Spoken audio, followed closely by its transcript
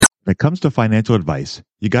When it comes to financial advice,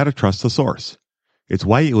 you got to trust the source. It's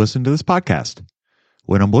why you listen to this podcast.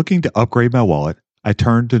 When I'm looking to upgrade my wallet, I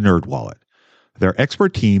turn to NerdWallet. Their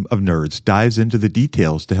expert team of nerds dives into the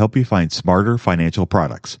details to help you find smarter financial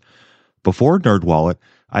products. Before NerdWallet,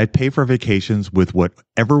 I'd pay for vacations with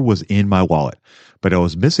whatever was in my wallet, but I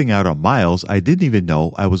was missing out on miles I didn't even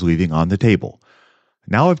know I was leaving on the table.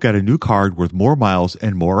 Now I've got a new card worth more miles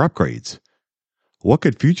and more upgrades. What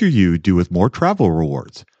could future you do with more travel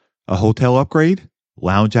rewards? A hotel upgrade?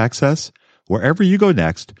 Lounge access? Wherever you go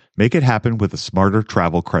next, make it happen with a smarter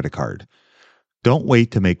travel credit card. Don't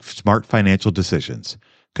wait to make smart financial decisions.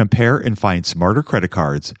 Compare and find smarter credit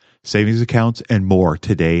cards, savings accounts, and more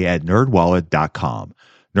today at nerdwallet.com.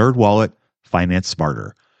 NerdWallet, finance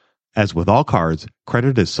smarter. As with all cards,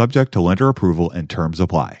 credit is subject to lender approval and terms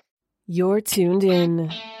apply. You're tuned in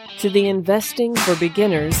to the Investing for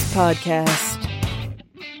Beginners podcast.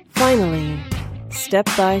 Finally,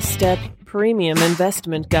 step-by-step premium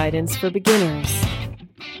investment guidance for beginners.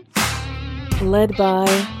 Led by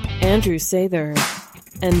Andrew Sather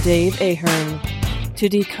and Dave Ahern to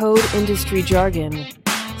decode industry jargon,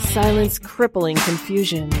 silence crippling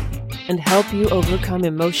confusion, and help you overcome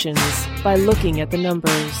emotions by looking at the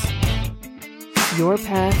numbers. Your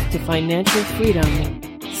path to financial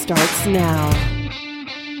freedom starts now.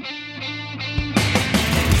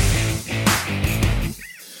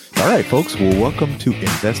 All right, folks. Well, welcome to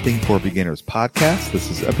Investing for Beginners podcast.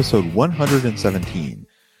 This is episode 117.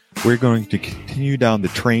 We're going to continue down the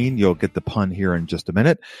train. You'll get the pun here in just a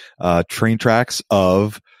minute. Train tracks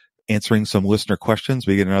of answering some listener questions.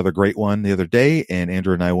 We get another great one the other day, and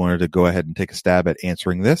Andrew and I wanted to go ahead and take a stab at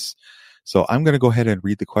answering this. So I'm going to go ahead and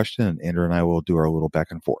read the question, and Andrew and I will do our little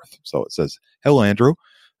back and forth. So it says, "Hello, Andrew.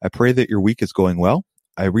 I pray that your week is going well.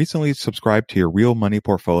 I recently subscribed to your Real Money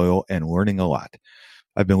portfolio and learning a lot.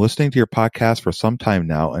 I've been listening to your podcast for some time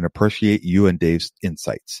now and appreciate you and Dave's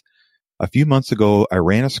insights. A few months ago, I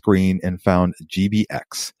ran a screen and found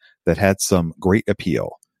GBX that had some great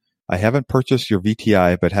appeal. I haven't purchased your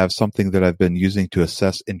VTI, but have something that I've been using to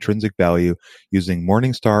assess intrinsic value using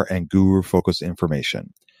Morningstar and Guru Focus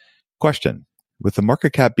information. Question: with the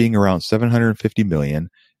market cap being around 750 million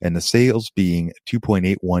and the sales being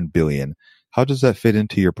 2.81 billion, how does that fit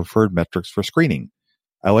into your preferred metrics for screening?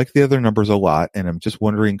 I like the other numbers a lot, and I'm just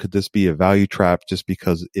wondering, could this be a value trap just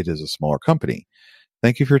because it is a smaller company?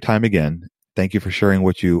 Thank you for your time again. Thank you for sharing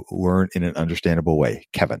what you learn in an understandable way.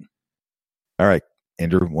 Kevin." All right,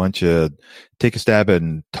 Andrew, why don't you take a stab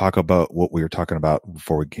and talk about what we were talking about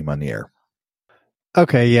before we came on the air?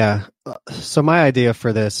 Okay, yeah. So my idea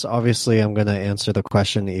for this, obviously I'm going to answer the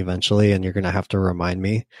question eventually, and you're going to have to remind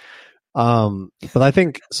me. But I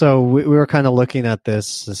think, so we were kind of looking at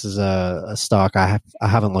this. This is a stock I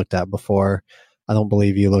haven't looked at before. I don't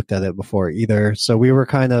believe you looked at it before either. So we were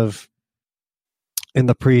kind of in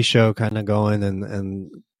the pre-show kind of going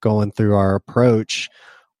and going through our approach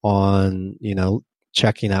on,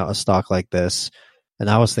 checking out a stock like this. And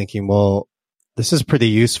I was thinking, well, this is pretty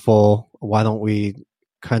useful. Why don't we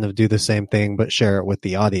kind of do the same thing, but share it with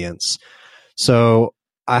the audience? So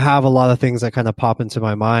I have a lot of things that kind of pop into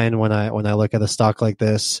my mind when I look at a stock like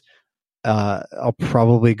this. I'll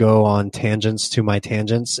probably go on tangents to my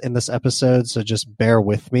tangents in this episode, so just bear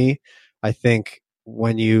with me. I think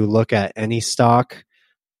when you look at any stock,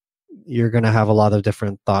 you're going to have a lot of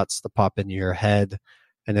different thoughts that pop into your head,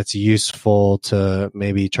 and it's useful to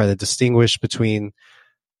maybe try to distinguish between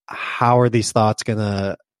how are these thoughts going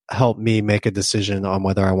to help me make a decision on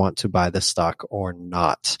whether I want to buy this stock or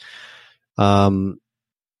not.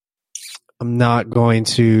 I'm not going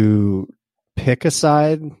to pick a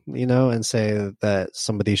side, and say that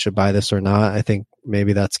somebody should buy this or not. I think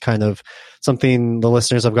maybe that's kind of something the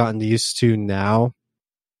listeners have gotten used to now.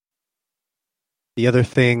 The other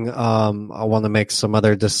thing, I want to make some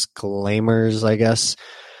other disclaimers, I guess,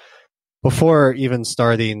 before even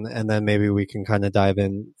starting, and then maybe we can kind of dive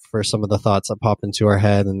in for some of the thoughts that pop into our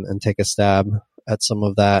head and take a stab at some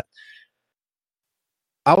of that.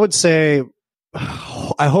 I would say,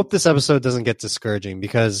 I hope this episode doesn't get discouraging,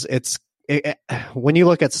 because when you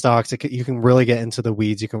look at stocks, you can really get into the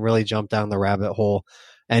weeds. You can really jump down the rabbit hole,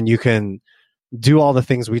 and you can do all the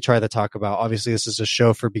things we try to talk about. Obviously, this is a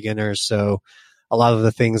show for beginners, so a lot of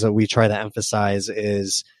the things that we try to emphasize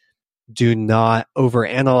is do not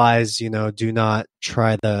overanalyze, do not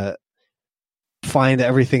try to find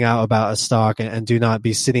everything out about a stock, and do not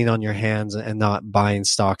be sitting on your hands and not buying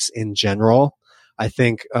stocks in general. I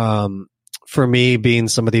think, for me, being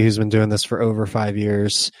somebody who's been doing this for over 5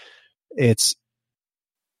 years, it's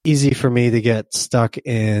easy for me to get stuck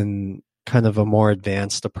in kind of a more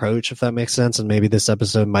advanced approach, if that makes sense. And maybe this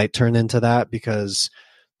episode might turn into that, because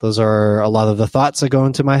those are a lot of the thoughts that go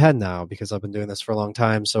into my head now because I've been doing this for a long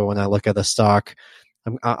time. So when I look at a stock,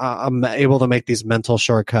 I'm able to make these mental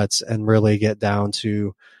shortcuts and really get down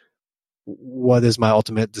to what is my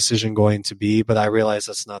ultimate decision going to be. But I realize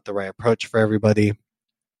that's not the right approach for everybody.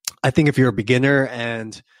 I think if you're a beginner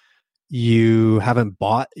and you haven't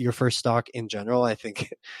bought your first stock in general, I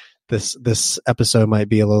think this episode might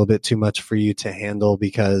be a little bit too much for you to handle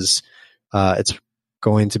because it's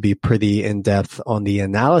going to be pretty in depth on the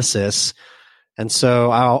analysis. And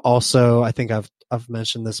so I think I've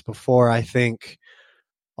mentioned this before. I think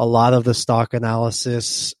a lot of the stock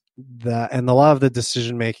analysis and a lot of the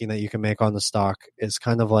decision making that you can make on the stock is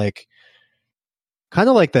kind of like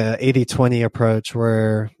the 80-20 approach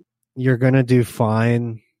where you're going to do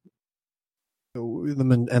fine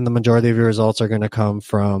and the majority of your results are going to come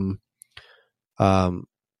from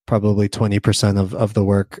probably 20% of the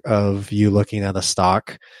work of you looking at a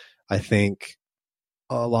stock. I think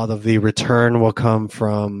a lot of the return will come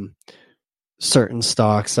from certain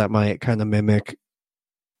stocks that might kind of mimic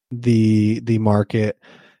the market.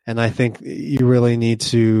 And I think you really need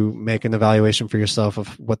to make an evaluation for yourself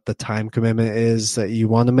of what the time commitment is that you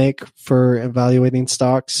want to make for evaluating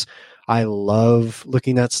stocks. I love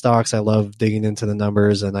looking at stocks. I love digging into the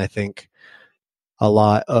numbers. And I think a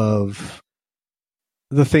lot of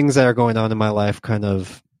the things that are going on in my life kind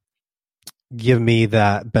of give me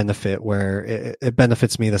that benefit where it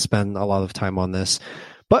benefits me to spend a lot of time on this.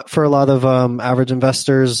 But for a lot of average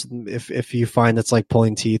investors, if you find it's like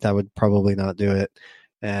pulling teeth, I would probably not do it.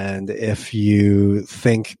 And if you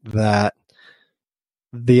think that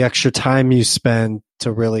the extra time you spend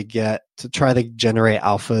to really try to generate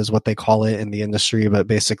alpha is what they call it in the industry, but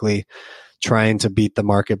basically trying to beat the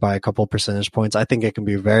market by a couple percentage points, I think it can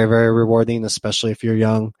be very, very rewarding, especially if you're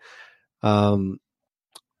young.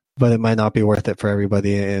 But it might not be worth it for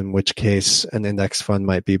everybody, in which case an index fund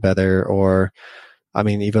might be better. Or, I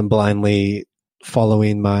mean, even blindly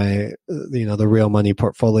following the real money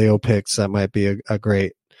portfolio picks, that might be a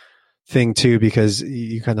great thing too, because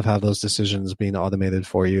you kind of have those decisions being automated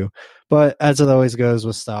for you. But as it always goes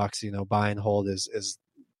with stocks, buy and hold is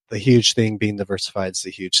the huge thing. Being diversified is the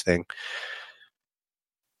huge thing.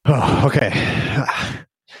 Oh, okay.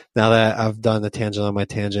 Now that I've done the tangent on my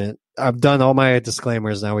tangent, I've done all my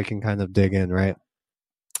disclaimers. Now we can kind of dig in, right?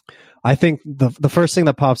 I think the first thing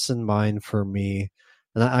that pops in mind for me,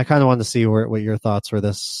 and I kind of want to see what your thoughts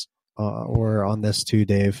were on this too,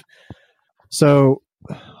 Dave. So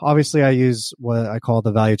obviously I use what I call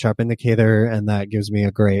the value trap indicator, and that gives me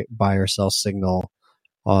a great buy or sell signal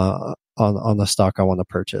on the stock I want to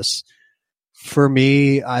purchase. For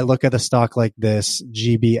me, I look at a stock like this,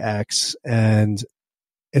 GBX, and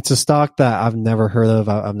it's a stock that I've never heard of.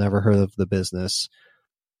 I've never heard of the business.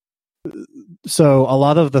 So a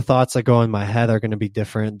lot of the thoughts that go in my head are going to be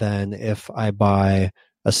different than if I buy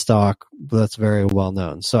a stock that's very well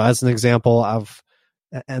known. So as an example,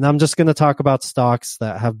 I'm just going to talk about stocks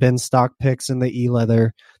that have been stock picks in the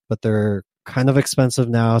e-letter, but they're kind of expensive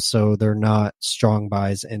now, so they're not strong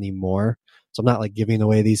buys anymore. So I'm not like giving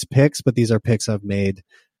away these picks, but these are picks I've made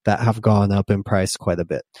that have gone up in price quite a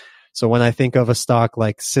bit. So when I think of a stock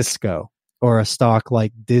like Cisco, or a stock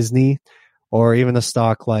like Disney, or even a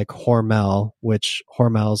stock like Hormel, which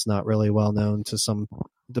Hormel is not really well known to some,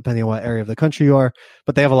 depending on what area of the country you are,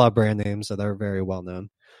 but they have a lot of brand names that are very well known.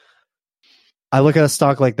 I look at a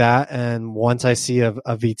stock like that, and once I see a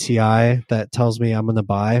VTI that tells me I'm going to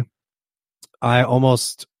buy, I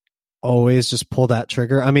almost always just pull that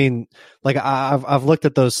trigger. I mean, like I've looked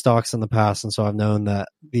at those stocks in the past, and so I've known that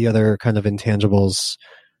the other kind of intangibles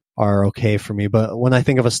are okay for me. But when I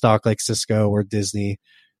think of a stock like Cisco or Disney,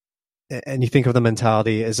 and you think of the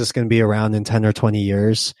mentality, is this going to be around in 10 or 20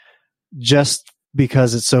 years? Just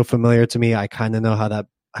because it's so familiar to me, I kind of know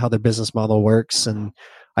how their business model works, and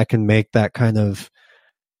I can make that kind of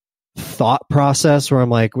thought process where I'm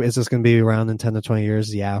like, is this going to be around in 10 to 20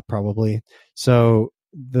 years? Yeah, probably. So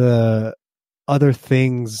the other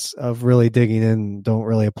things of really digging in don't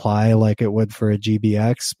really apply like it would for a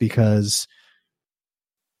GBX, because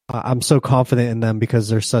I'm so confident in them because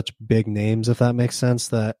they're such big names, if that makes sense,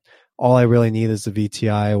 that all I really need is the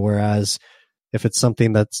VTI. Whereas if it's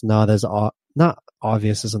something that's not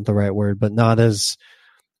obvious isn't the right word, but not as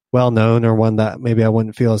well known, or one that maybe I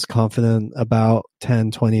wouldn't feel as confident about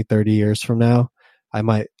 10, 20, 30 years from now, I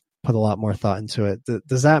might put a lot more thought into it.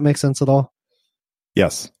 Does that make sense at all?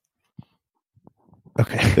 Yes.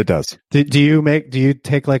 Okay. It does. Do you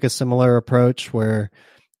take like a similar approach where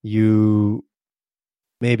you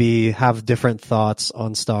maybe have different thoughts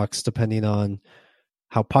on stocks depending on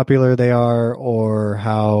how popular they are or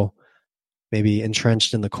how maybe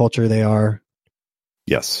entrenched in the culture they are?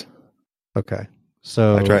 Yes. Okay.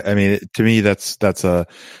 So I mean, to me, that's a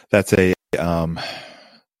it's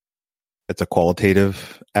a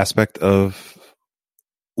qualitative aspect of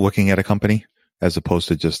looking at a company as opposed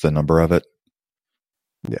to just the number of it.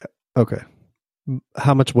 yeah. Okay.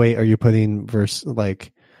 How much weight are you putting versus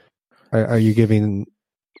like, are you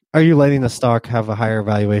letting the stock have a higher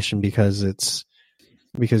valuation because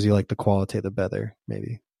you like the qualitative better,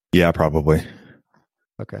 maybe? Yeah, probably.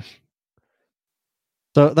 Okay.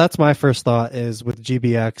 So that's my first thought is with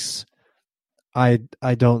GBX, I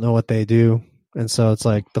don't know what they do. And so it's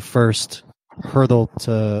like the first hurdle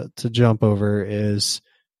to jump over is,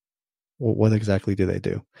 well, what exactly do they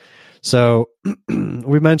do? So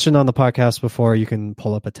we mentioned on the podcast before, you can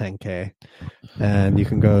pull up a 10K and you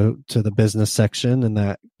can go to the business section, and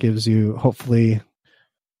that gives you, hopefully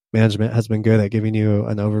management has been good at giving you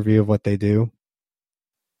an overview of what they do.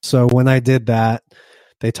 So when I did that,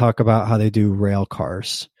 they talk about how they do rail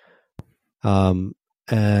cars,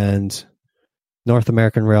 and North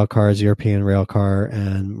American rail cars, European rail car,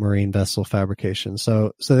 and marine vessel fabrication.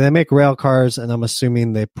 So they make rail cars, and I'm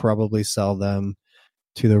assuming they probably sell them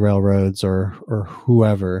to the railroads or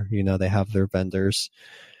whoever, they have their vendors.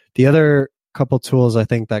 The other couple tools I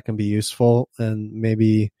think that can be useful and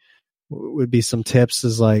maybe would be some tips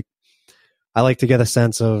is like, I like to get a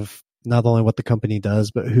sense of not only what the company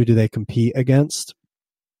does, but who do they compete against.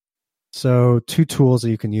 So 2 tools that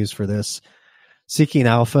you can use for this. Seeking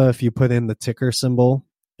Alpha, if you put in the ticker symbol,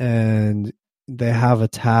 and they have a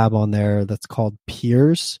tab on there that's called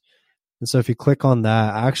peers. And so if you click on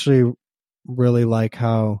that, I actually really like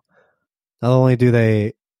how not only do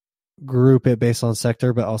they group it based on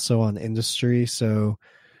sector, but also on industry. So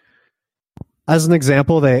as an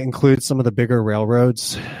example, they include some of the bigger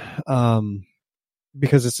railroads,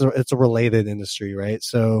 because it's a related industry, right?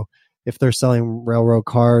 So if they're selling railroad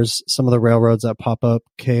cars, some of the railroads that pop up,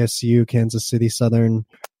 KSU, Kansas City Southern,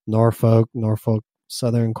 Norfolk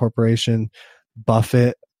Southern Corporation,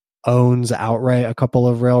 Buffett owns outright a couple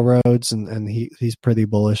of railroads, and he's pretty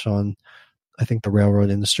bullish on, I think, the railroad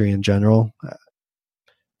industry in general.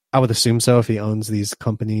 I would assume so if he owns these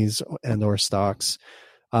companies and or stocks.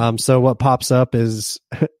 So what pops up is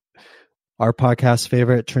our podcast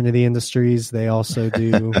favorite, Trinity Industries. They also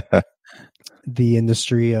do the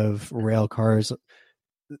industry of rail cars.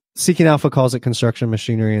 Seeking Alpha calls it construction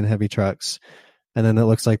machinery and heavy trucks. And then it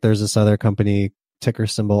looks like there's this other company, ticker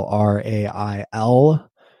symbol RAIL,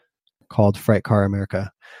 called Freight Car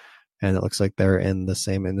America. And it looks like they're in the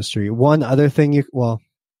same industry. Two other things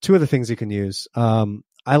you can use.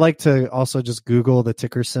 I like to also just Google the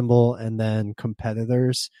ticker symbol and then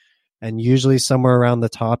competitors. And usually somewhere around the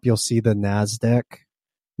top, you'll see the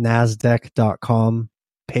NASDAQ.com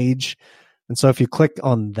page. And so if you click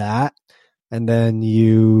on that and then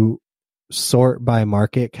you sort by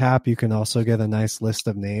market cap, you can also get a nice list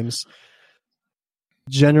of names.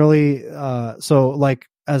 Generally, so like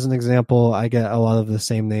as an example, I get a lot of the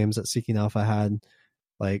same names that Seeking Alpha had,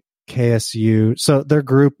 like KSU. So they're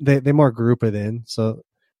they more group it in. So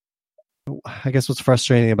I guess what's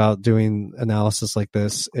frustrating about doing analysis like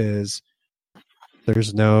this is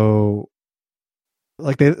there's no,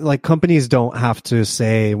 companies don't have to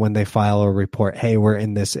say when they file a report, hey, we're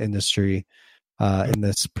in this industry, in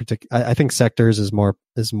this particular. I think sectors is more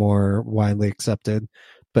widely accepted,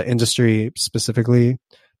 but industry specifically,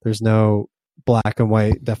 there's no black and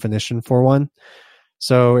white definition for one.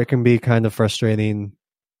 So it can be kind of frustrating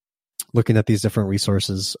looking at these different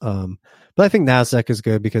resources. But I think NASDAQ is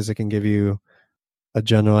good because it can give you a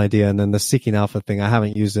general idea. And then the Seeking Alpha thing, I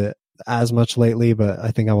haven't used it as much lately, but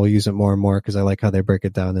I think I will use it more and more because I like how they break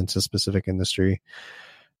it down into specific industry.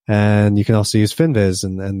 And you can also use FinViz,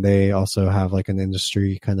 and they also have like an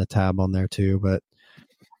industry kind of tab on there too. But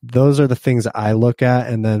those are the things that I look at.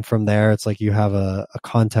 And then from there, it's like you have a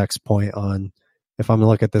context point on, if I'm going to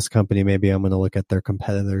look at this company, maybe I'm going to look at their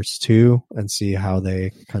competitors too and see how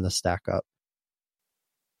they kind of stack up.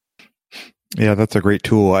 Yeah, that's a great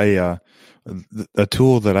tool. A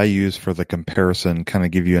tool that I use for the comparison, kind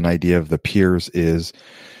of give you an idea of the peers, is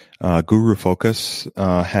Guru Focus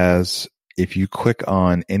has, if you click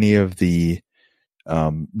on any of the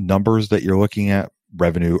numbers that you're looking at,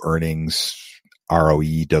 revenue, earnings,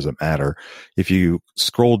 ROE, doesn't matter. If you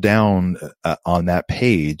scroll down on that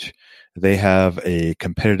page, they have a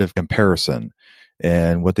competitive comparison.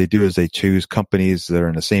 And what they do is they choose companies that are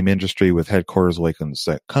in the same industry with headquarters like in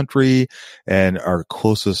the country and are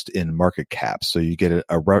closest in market cap. So you get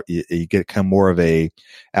you get kind of more of a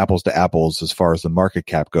apples to apples as far as the market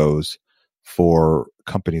cap goes for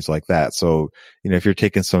companies like that. So, if you're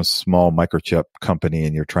taking some small microchip company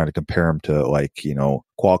and you're trying to compare them to like,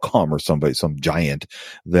 Qualcomm or some giant,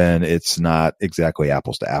 then it's not exactly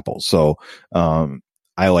apples to apples. So,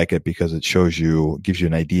 I like it because it gives you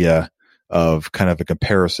an idea of kind of a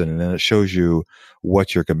comparison, and then it shows you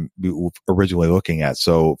what you're originally looking at.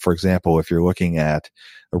 So, for example, if you're looking at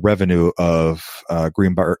a revenue of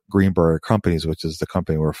Greenberg Companies, which is the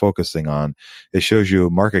company we're focusing on, it shows you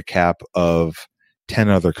a market cap of 10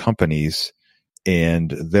 other companies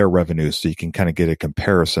and their revenues, so you can kind of get a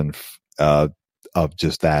comparison of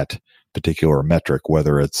just that particular metric,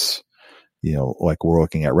 whether it's like we're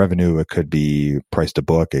looking at revenue, it could be price to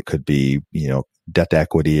book, it could be, debt to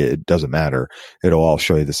equity, it doesn't matter. It'll all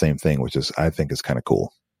show you the same thing, which I think is kind of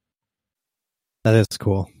cool. That is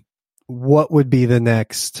cool. What would be the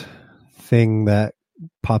next thing that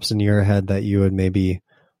pops into your head that you would maybe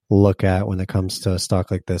look at when it comes to a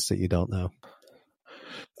stock like this that you don't know?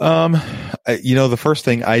 The first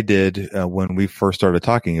thing I did when we first started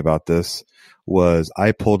talking about this was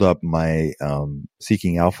I pulled up my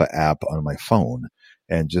Seeking Alpha app on my phone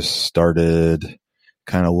and just started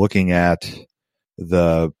kind of looking at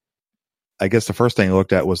I guess the first thing I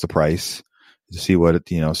looked at was the price to see what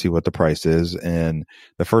the price is. And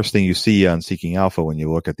the first thing you see on Seeking Alpha when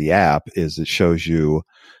you look at the app is it shows you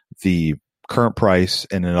the current price,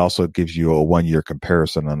 and it also gives you a 1-year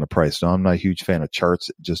comparison on the price. Now, I'm not a huge fan of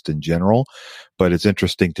charts just in general, but it's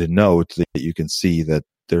interesting to note that you can see that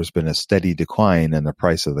there's been a steady decline in the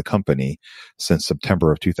price of the company since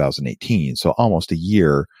September of 2018. So almost a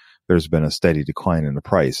year, there's been a steady decline in the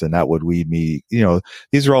price. And that would lead me,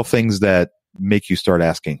 these are all things that make you start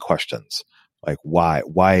asking questions like,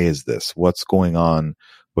 why is this? What's going on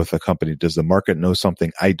with the company? Does the market know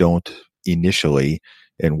something I don't initially?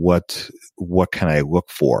 And what can I look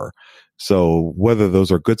for? So whether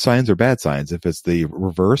those are good signs or bad signs, if it's the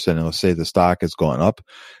reverse, and let's say the stock has gone up,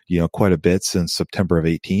 quite a bit since September of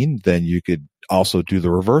 18, then you could also do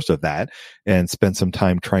the reverse of that and spend some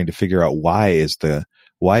time trying to figure out why is the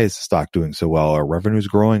stock doing so well? Are revenues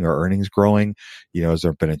growing? Are earnings growing? Has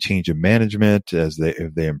there been a change in management? Have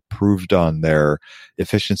they improved on their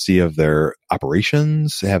efficiency of their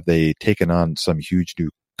operations? Have they taken on some huge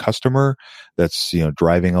new customer that's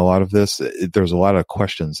driving a lot of this? There's a lot of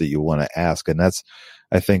questions that you want to ask, and that's,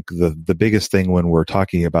 I think, the biggest thing when we're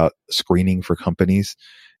talking about screening for companies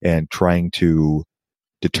and trying to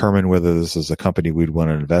determine whether this is a company we'd want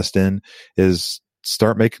to invest in is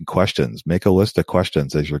start making questions. Make a list of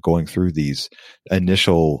questions as you're going through these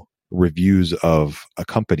initial reviews of a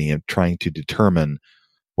company and trying to determine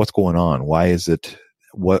what's going on. Why is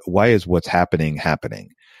what's happening?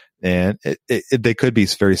 And they could be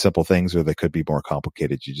very simple things, or they could be more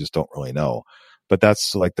complicated. You just don't really know. But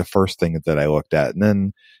that's like the first thing that I looked at. And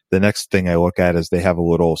then the next thing I look at is they have a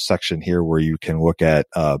little section here where you can look at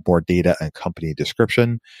more data and company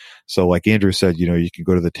description. So like Andrew said, you can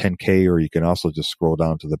go to the 10K, or you can also just scroll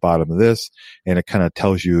down to the bottom of this, and it kind of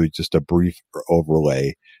tells you just a brief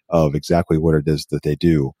overlay of exactly what it is that they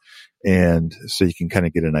do. And so you can kind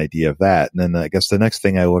of get an idea of that. And then I guess the next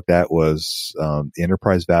thing I looked at was the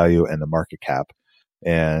enterprise value and the market cap.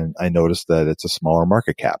 And I noticed that it's a smaller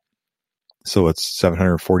market cap. So it's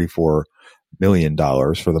 $744 million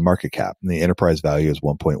for the market cap, and the enterprise value is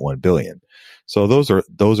 $1.1 billion. So those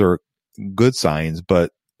are good signs, but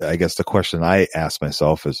I guess the question I ask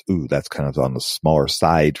myself is, that's kind of on the smaller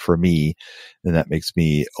side for me. And that makes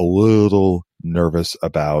me a little nervous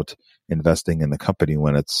about investing in the company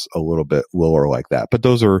when it's a little bit lower like that. But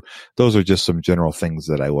those are just some general things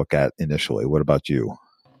that I look at initially. What about you?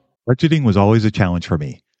 Budgeting was always a challenge for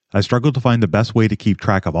me. I struggled to find the best way to keep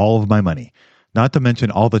track of all of my money, not to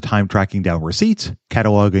mention all the time tracking down receipts,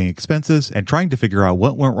 cataloging expenses, and trying to figure out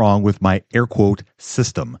what went wrong with my air quote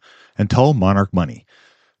system until Monarch Money.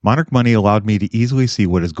 Monarch Money allowed me to easily see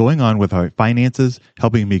what is going on with my finances,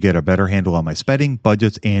 helping me get a better handle on my spending,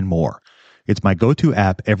 budgets, and more. It's my go-to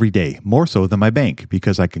app every day, more so than my bank,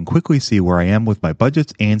 because I can quickly see where I am with my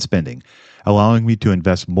budgets and spending, allowing me to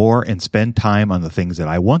invest more and spend time on the things that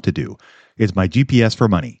I want to do. It's my GPS for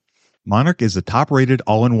money. Monarch is the top-rated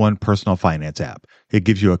all-in-one personal finance app. It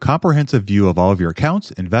gives you a comprehensive view of all of your accounts,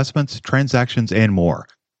 investments, transactions, and more.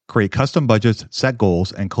 Create custom budgets, set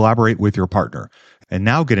goals, and collaborate with your partner. And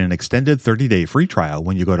now get an extended 30-day free trial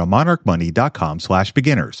when you go to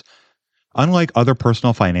monarchmoney.com/beginners. Unlike other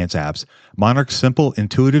personal finance apps, Monarch's simple,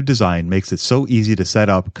 intuitive design makes it so easy to set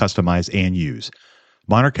up, customize, and use.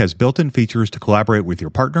 Monarch has built-in features to collaborate with your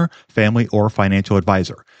partner, family, or financial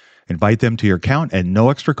advisor. Invite them to your account at no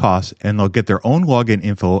extra cost, and they'll get their own login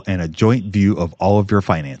info and a joint view of all of your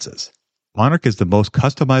finances. Monarch is the most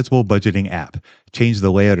customizable budgeting app. Change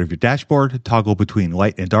the layout of your dashboard, toggle between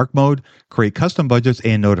light and dark mode, create custom budgets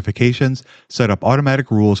and notifications, set up automatic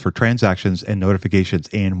rules for transactions and notifications,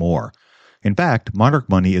 and more. In fact, Monarch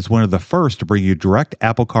Money is one of the first to bring you direct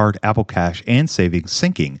Apple Card, Apple Cash, and savings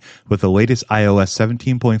syncing with the latest iOS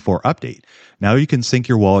 17.4 update. Now you can sync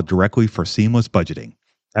your wallet directly for seamless budgeting.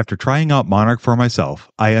 After trying out Monarch for myself,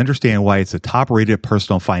 I understand why it's a top-rated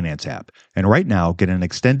personal finance app. And right now, get an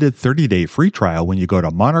extended 30-day free trial when you go to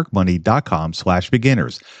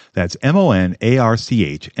monarchmoney.com/beginners. That's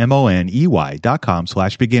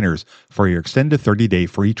monarchmoney.com/beginners for your extended 30-day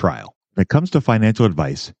free trial. When it comes to financial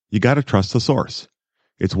advice, you got to trust the source.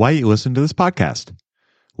 It's why you listen to this podcast.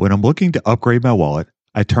 When I'm looking to upgrade my wallet,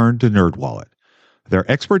 I turn to NerdWallet. Their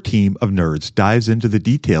expert team of nerds dives into the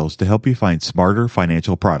details to help you find smarter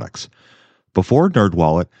financial products. Before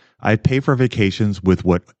NerdWallet, I'd pay for vacations with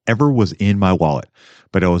whatever was in my wallet,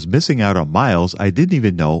 but I was missing out on miles I didn't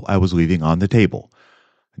even know I was leaving on the table.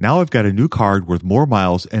 Now I've got a new card worth more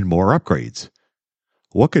miles and more upgrades.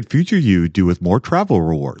 What could future you do with more travel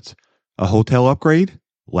rewards? A hotel upgrade?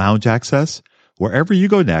 Lounge access? Wherever you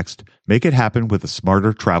go next, make it happen with a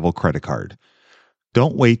smarter travel credit card.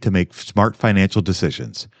 Don't wait to make smart financial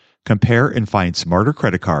decisions. Compare and find smarter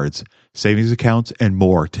credit cards, savings accounts, and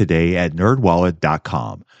more today at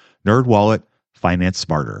nerdwallet.com. NerdWallet, finance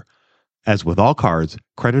smarter. As with all cards,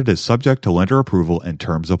 credit is subject to lender approval and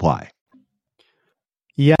terms apply.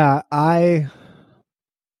 Yeah, I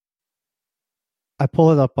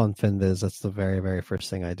pull it up on FinViz. That's the very, very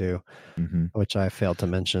first thing I do, which I failed to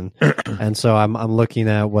mention. And so I'm looking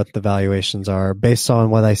at what the valuations are based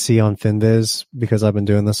on what I see on FinViz. Because I've been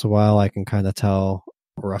doing this a while, I can kind of tell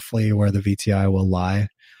roughly where the VTI will lie.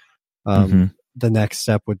 The next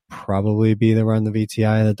step would probably be to run the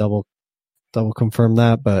VTI to double confirm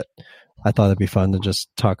that. But I thought it'd be fun to just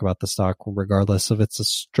talk about the stock regardless if it's a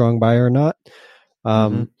strong buy or not.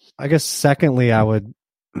 I guess secondly, I would,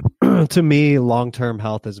 to me, long-term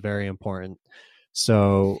health is very important.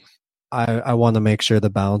 So I want to make sure the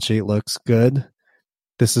balance sheet looks good.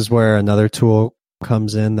 This is where another tool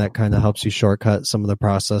comes in that kind of helps you shortcut some of the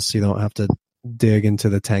process so you don't have to dig into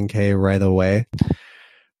the 10K right away.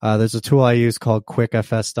 There's a tool I use called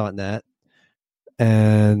quickfs.net,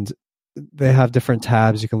 and they have different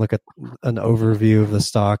tabs. You can look at an overview of the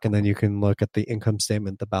stock, and then you can look at the income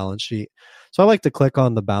statement, the balance sheet. So I like to click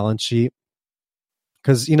on the balance sheet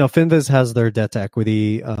because, FinViz has their debt to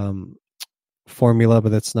equity formula,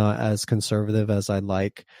 but it's not as conservative as I'd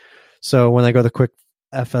like. So when I go to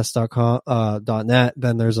quickfs.net,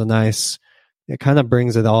 then there's a nice, it kind of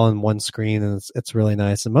brings it all in one screen, and it's really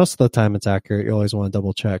nice. And most of the time it's accurate. You always want to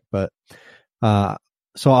double check, but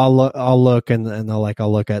so I'll look and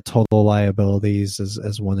I'll look at total liabilities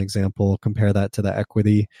as one example, compare that to the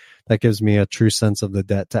equity. That gives me a true sense of the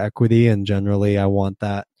debt to equity, and generally I want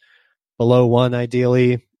that below 1,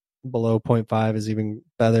 ideally. Below 0.5 is even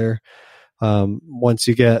better. Once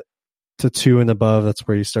you get to 2 and above, that's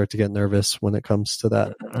where you start to get nervous when it comes to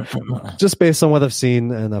that. Just based on what I've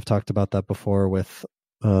seen, and I've talked about that before with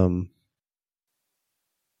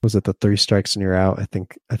was it the 3 strikes and you're out? I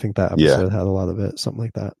think that episode had a lot of it, something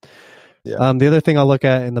like that. Yeah. The other thing I'll look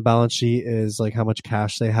at in the balance sheet is like how much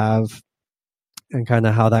cash they have and kind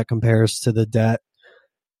of how that compares to the debt.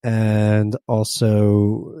 And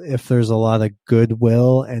also if there's a lot of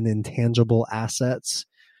goodwill and intangible assets.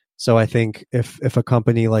 So I think if a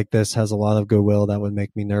company like this has a lot of goodwill, that would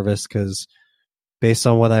make me nervous because based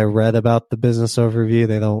on what I read about the business overview,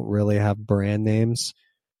 they don't really have brand names.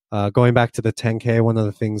 Going back to the 10K, one of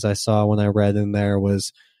the things I saw when I read in there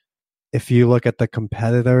was if you look at the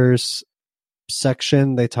competitors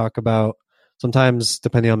section, they talk about, sometimes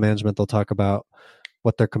depending on management, they'll talk about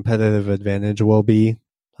what their competitive advantage will be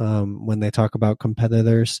when they talk about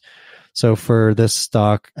competitors. So for this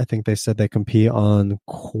stock, I think they said they compete on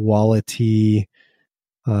quality.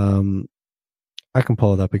 I can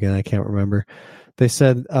pull it up again. I can't remember. They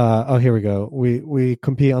said, here we go. We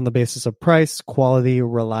compete on the basis of price, quality,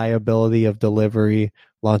 reliability of delivery,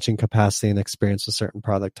 launching capacity, and experience with certain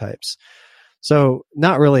product types. So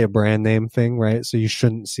not really a brand name thing, right? So you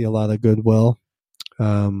shouldn't see a lot of goodwill.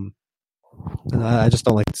 And I just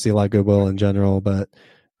don't like to see a lot of goodwill in general, but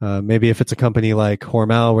maybe if it's a company like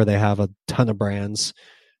Hormel where they have a ton of brands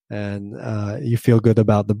and you feel good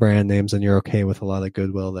about the brand names and you're okay with a lot of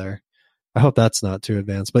goodwill there. I hope that's not too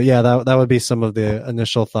advanced, but yeah, that would be some of the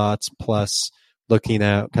initial thoughts, plus looking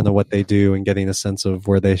at kind of what they do and getting a sense of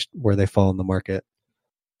where they fall in the market.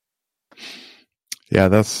 Yeah,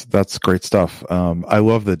 that's great stuff. I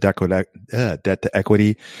love the debt to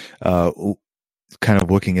equity. kind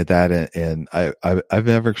of looking at that, and I've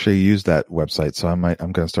never actually used that website, so I'm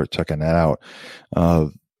going to start checking that out.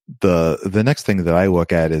 The next thing that I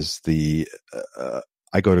look at is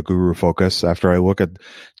I go to Guru Focus after I look at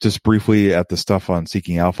just briefly at the stuff on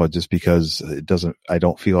Seeking Alpha, just because I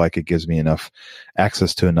don't feel like it gives me enough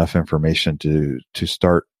access to enough information to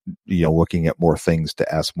start, looking at more things,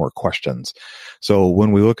 to ask more questions. So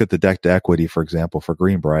when we look at the debt to equity, for example, for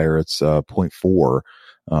Greenbrier, it's 0.4,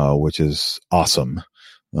 which is awesome.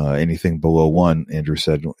 Anything below 1, Andrew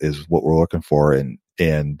said, is what we're looking for.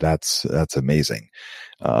 And that's amazing.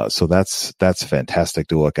 So that's fantastic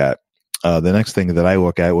to look at. The next thing that I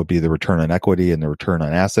look at would be the return on equity and the return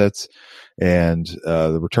on assets. And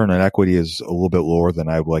the return on equity is a little bit lower than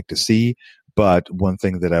I would like to see. But one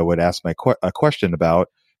thing that I would ask a question about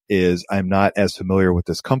is, I'm not as familiar with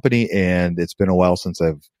this company, and it's been a while since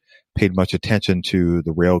I've paid much attention to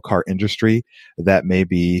the rail car industry. That may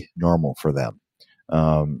be normal for them.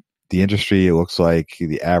 The industry, it looks like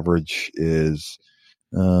the average is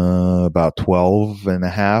about 12 and a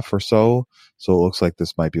half or so. So it looks like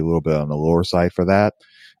this might be a little bit on the lower side for that.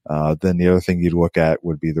 Then the other thing you'd look at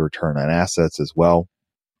would be the return on assets as well.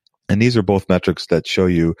 And these are both metrics that show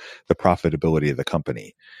you the profitability of the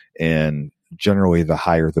company. And generally, the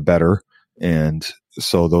higher, the better. And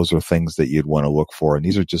so those are things that you'd want to look for. And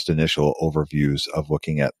these are just initial overviews of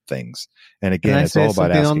looking at things. And again, it's all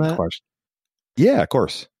about asking questions. Yeah, of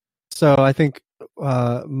course. So I think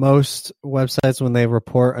most websites, when they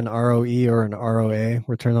report an ROE or an ROA,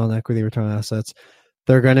 return on equity, return on assets,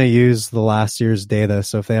 they're going to use the last year's data.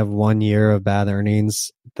 So if they have 1 year of bad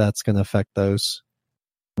earnings, that's going to affect those.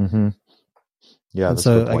 Mm-hmm. Yeah. And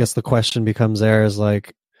so I guess the question becomes there is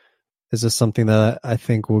like, is this something that I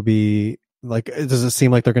think will be like, does it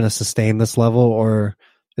seem like they're going to sustain this level, or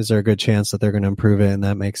is there a good chance that they're going to improve it and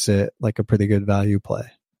that makes it like a pretty good value play?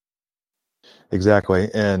 Exactly.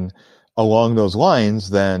 And along those lines,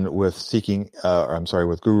 then with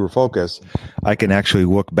with Guru Focus, I can actually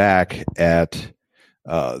look back at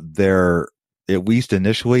their, at least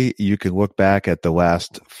initially, you can look back at the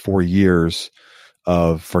last 4 years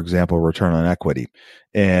of, for example, return on equity.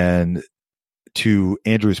 And to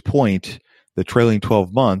Andrew's point, the trailing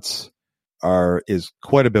 12 months is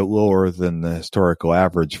quite a bit lower than the historical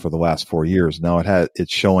average for the last 4 years. Now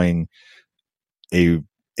it's showing a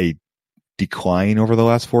decline over the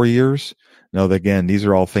last 4 years. Now, again, these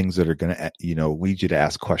are all things that are going to, lead you to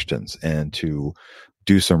ask questions and to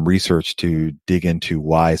do some research to dig into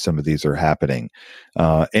why some of these are happening.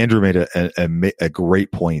 Andrew made a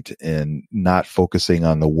great point in not focusing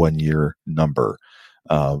on the 1 year number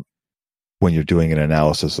when you're doing an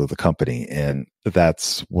analysis of the company. And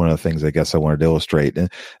that's one of the things I guess I wanted to illustrate.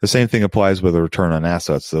 And the same thing applies with the return on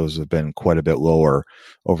assets. Those have been quite a bit lower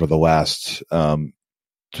over the last,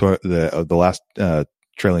 the last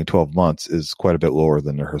trailing 12 months is quite a bit lower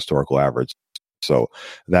than their historical average. So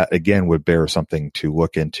that again would bear something to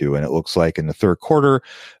look into. And it looks like in the third quarter,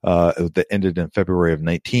 that ended in February of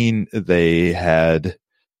 19,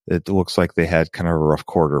 it looks like they had kind of a rough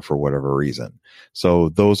quarter for whatever reason. So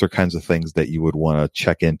those are kinds of things that you would want to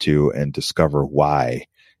check into and discover, why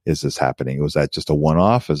is this happening? Was that just a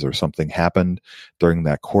one-off? Is there something happened during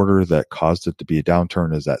that quarter that caused it to be a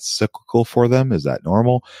downturn? Is that cyclical for them? Is that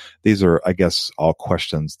normal? These are, I guess, all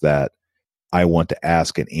questions that I want to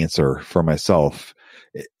ask and answer for myself.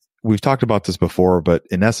 We've talked about this before, but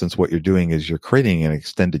in essence, what you're doing is you're creating an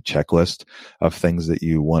extended checklist of things that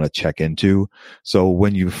you want to check into. So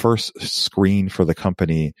when you first screen for the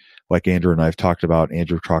company, like Andrew and I have talked about,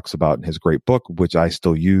 Andrew talks about in his great book, which I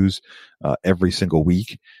still use every single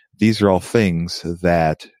week, these are all things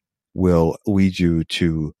that will lead you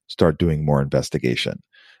to start doing more investigation.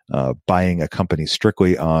 Buying a company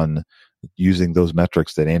strictly on using those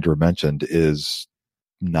metrics that Andrew mentioned is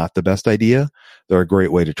not the best idea. They're a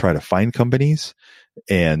great way to try to find companies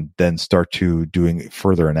and then start to doing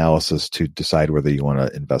further analysis to decide whether you want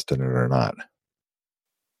to invest in it or not.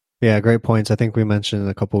 Yeah, great points. I think we mentioned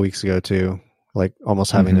a couple weeks ago too, like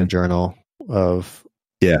almost having a journal of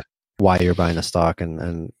why you're buying a stock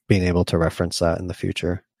and being able to reference that in the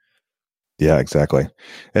future. Yeah, exactly.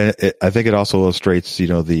 And I think it also illustrates,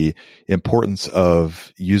 the importance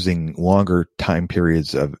of using longer time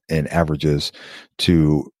periods and averages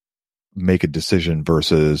to make a decision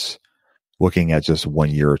versus looking at just 1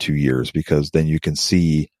 year or 2 years, because then you can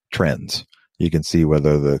see trends. You can see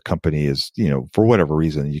whether the company is, for whatever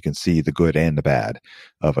reason, you can see the good and the bad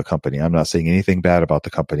of a company. I'm not saying anything bad about the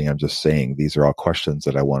company. I'm just saying these are all questions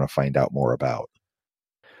that I want to find out more about.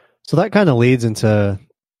 So that kind of leads into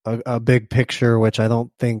a big picture, which I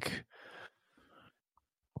don't think,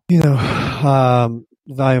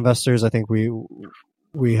 value investors, I think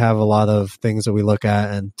we have a lot of things that we look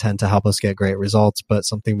at and tend to help us get great results, but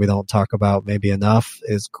something we don't talk about maybe enough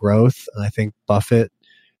is growth. And I think Buffett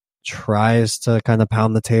tries to kind of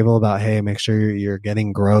pound the table about, hey, make sure you're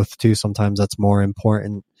getting growth too. Sometimes that's more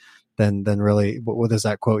important than really, what is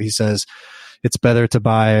that quote? He says, it's better to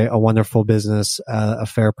buy a wonderful business at a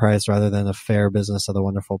fair price rather than a fair business at a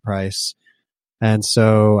wonderful price. And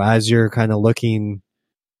so as you're kind of looking,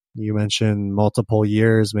 you mentioned multiple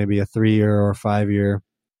years, maybe a 3-year or 5-year.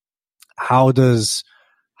 How do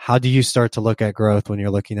you start to look at growth when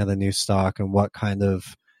you're looking at a new stock, and what kind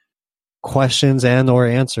of questions and or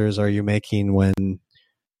answers are you making when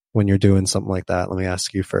you're doing something like that? Let me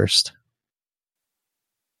ask you first.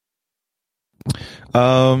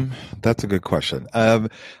 That's a good question.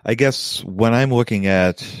 I guess when I'm looking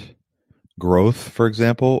at growth, for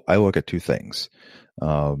example, I look at two things.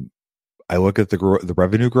 I look at the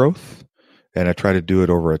revenue growth, and I try to do it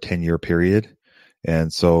over a 10-year period.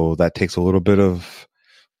 And so that takes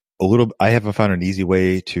I haven't found an easy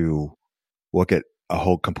way to look at a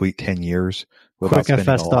whole complete 10 years without spending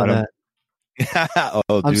a lot of.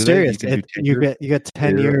 Oh, I'm serious. You get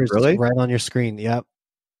 10 years really? right on your screen. Yep.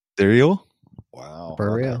 There you go. Wow.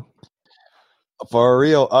 For real. For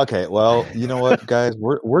real. Okay. Well, you know what, guys?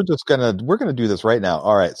 we're gonna do this right now.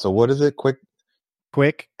 All right. So what is it?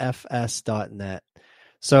 Quickfs.net.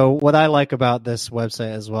 So what I like about this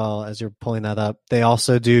website, as well as you're pulling that up, they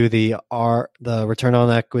also do the return on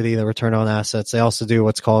equity, the return on assets. They also do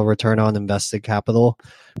what's called return on invested capital,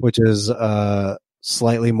 which is a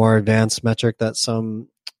slightly more advanced metric that some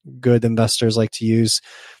good investors like to use.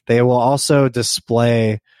 They will also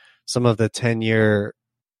display some of the 10-year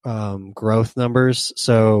growth numbers.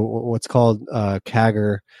 So what's called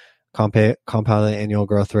CAGR, compounded annual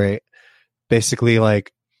growth rate. Basically,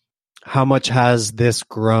 like, how much has this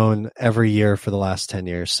grown every year for the last 10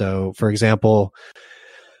 years? So, for example,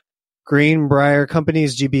 Greenbrier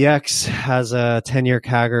Companies, GBX, has a 10-year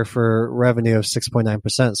CAGR for revenue of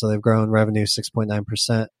 6.9%. So they've grown revenue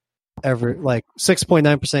 6.9%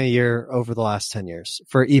 6.9% a year over the last 10 years.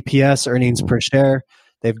 For EPS, earnings per share,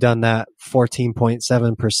 they've done that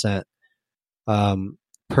 14.7%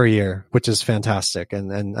 per year, which is fantastic.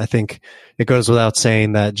 And I think it goes without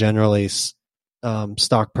saying that generally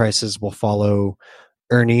stock prices will follow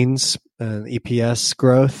earnings and EPS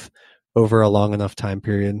growth over a long enough time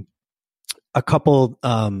period. A couple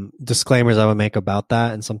disclaimers I would make about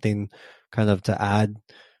that, and something kind of to add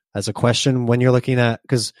as a question when you're looking at,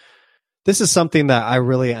 because this is something that I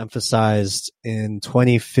really emphasized in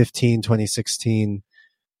 2015, 2016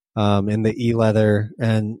 in the e-letter.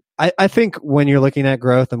 And I think when you're looking at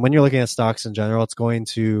growth and when you're looking at stocks in general, it's going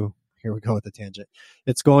to, here we go with the tangent,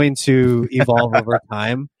 it's going to evolve over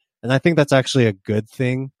time. And I think that's actually a good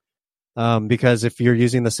thing. Because if you're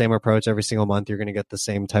using the same approach every single month, you're going to get the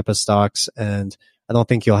same type of stocks, and I don't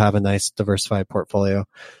think you'll have a nice diversified portfolio.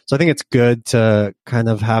 So I think it's good to kind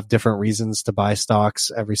of have different reasons to buy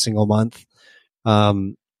stocks every single month,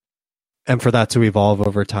 and for that to evolve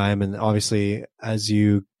over time. And obviously, as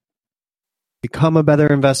you become a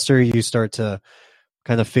better investor, you start to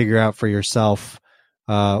kind of figure out for yourself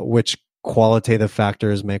which qualitative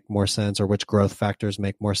factors make more sense or which growth factors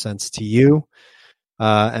make more sense to you.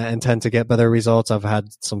 And tend to get better results. I've had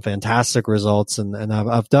some fantastic results, and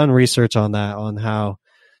I've done research on that, on how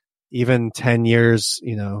even 10 years,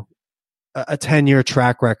 a 10-year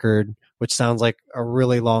track record, which sounds like a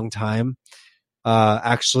really long time,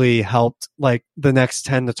 actually helped, like, the next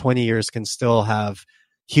 10 to 20 years can still have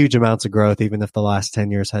huge amounts of growth, even if the last 10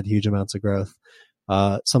 years had huge amounts of growth.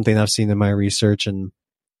 Something I've seen in my research, and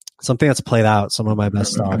something that's played out some of my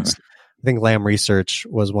best stocks. I think Lamb Research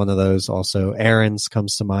was one of those also. Aaron's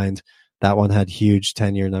comes to mind. That one had huge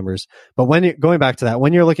 10-year numbers. But going back to that,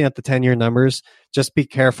 when you're looking at the 10-year numbers, just be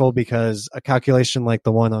careful, because a calculation like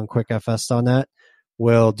the one on QuickFS.net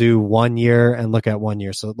will do 1 year and look at 1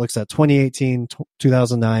 year. So it looks at 2018,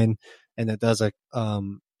 2009, and it does a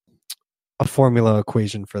formula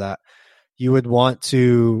equation for that. You would want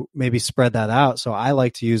to maybe spread that out. So I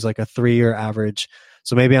like to use like a 3-year average.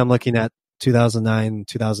 So maybe I'm looking at 2009,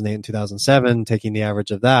 2008, and 2007, taking the average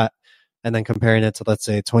of that, and then comparing it to, let's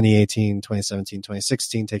say, 2018, 2017,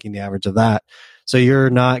 2016, taking the average of that. So you're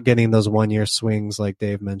not getting those 1-year swings like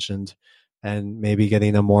Dave mentioned, and maybe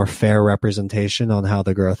getting a more fair representation on how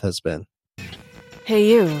the growth has been. Hey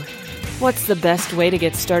you, what's the best way to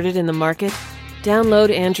get started in the market? Download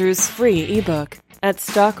Andrew's free ebook at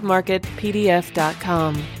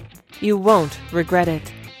stockmarketpdf.com. You won't regret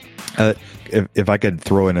it. If I could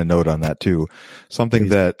throw in a note on that too, something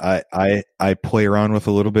that I play around with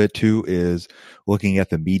a little bit too is looking at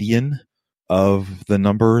the median of the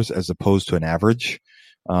numbers as opposed to an average.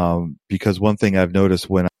 Because one thing I've noticed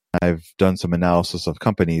when I've done some analysis of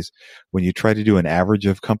companies, when you try to do an average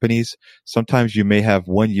of companies, sometimes you may have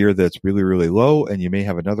one year that's really, really low, and you may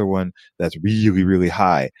have another one that's really, really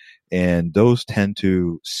high. And those tend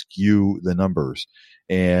to skew the numbers.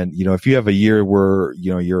 And, if you have a year where,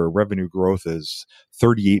 your revenue growth is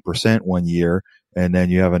 38% one year, and then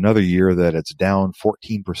you have another year that it's down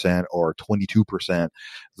 14% or 22%,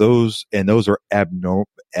 those are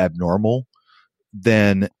abnormal,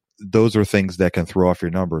 then those are things that can throw off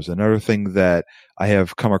your numbers. Another thing that I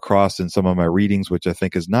have come across in some of my readings, which I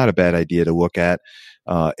think is not a bad idea to look at,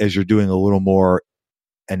 as you're doing a little more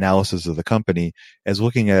analysis of the company, is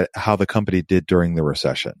looking at how the company did during the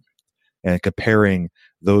recession and comparing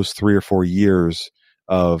those 3 or 4 years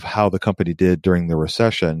of how the company did during the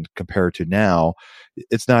recession compared to now.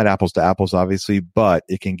 It's not apples to apples, obviously, but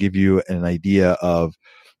it can give you an idea of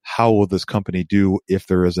how will this company do if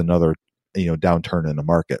there is another downturn in the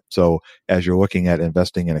market. So as you're looking at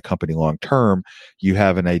investing in a company long term, you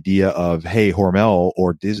have an idea of, hey, Hormel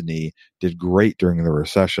or Disney did great during the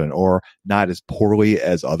recession, or not as poorly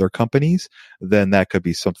as other companies. Then that could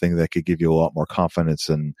be something that could give you a lot more confidence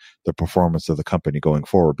in the performance of the company going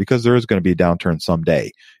forward, because there is going to be a downturn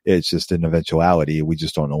someday. It's just an eventuality. We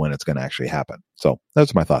just don't know when it's going to actually happen. So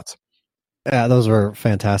those are my thoughts. Yeah, those were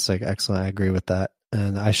fantastic. Excellent. I agree with that.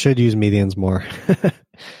 And I should use medians more.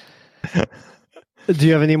 Do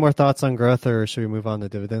you have any more thoughts on growth, or should we move on to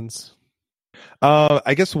dividends?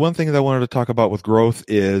 I guess one thing that I wanted to talk about with growth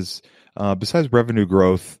is, besides revenue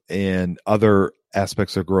growth and other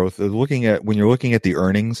aspects of growth, when you're looking at the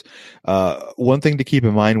earnings, one thing to keep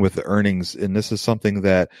in mind with the earnings, and this is something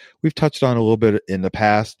that we've touched on a little bit in the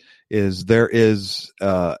past, is there is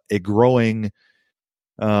a growing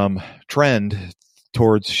trend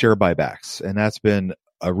towards share buybacks. And that's been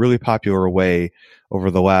a really popular way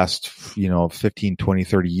over the last, 15, 20,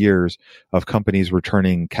 30 years of companies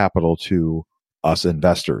returning capital to us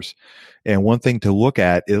investors. And one thing to look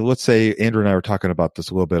at is, let's say, Andrew and I were talking about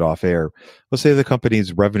this a little bit off air. Let's say the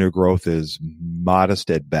company's revenue growth is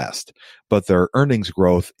modest at best, but their earnings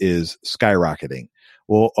growth is skyrocketing.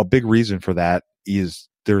 Well, a big reason for that is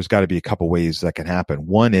there's got to be a couple ways that can happen.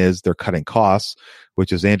 One is they're cutting costs,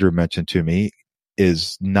 which, as Andrew mentioned to me,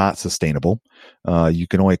 is not sustainable. You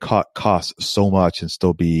can only cut costs so much and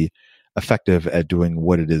still be effective at doing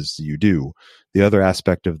what it is you do. The other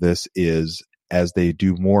aspect of this is, as they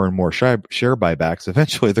do more and more share buybacks,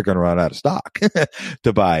 eventually they're going to run out of stock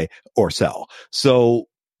to buy or sell. So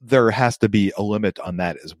there has to be a limit on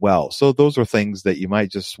that as well. So those are things that you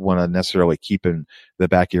might just want to necessarily keep in the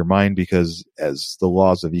back of your mind, because as the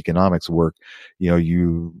laws of economics work,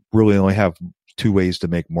 you really only have two ways to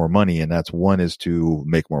make more money. And that's, one is to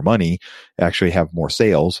make more money, actually have more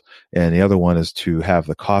sales. And the other one is to have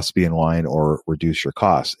the costs be in line or reduce your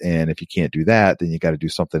costs. And if you can't do that, then you got to do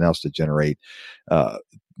something else to generate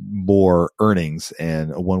more earnings.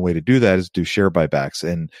 And one way to do that is do share buybacks.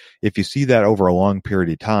 And if you see that over a long period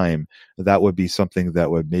of time, that would be something that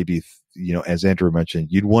would maybe, as Andrew mentioned,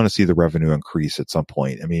 you'd want to see the revenue increase at some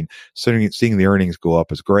point. I mean, seeing the earnings go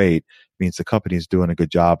up is great. It means the company is doing a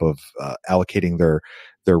good job of allocating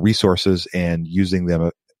their resources and using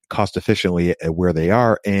them cost efficiently at where they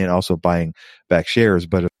are, and also buying back shares.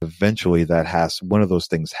 But eventually one of those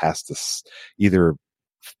things has to either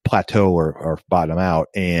plateau or bottom out.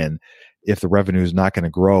 And if the revenue is not going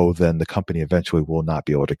to grow, then the company eventually will not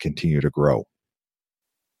be able to continue to grow.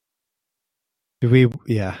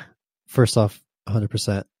 First off,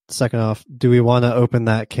 100%. Second off, do we want to open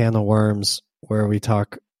that can of worms where we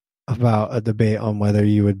talk about a debate on whether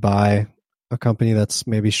you would buy a company that's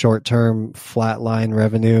maybe short-term flatline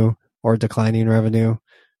revenue or declining revenue?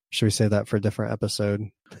 Should we save that for a different episode?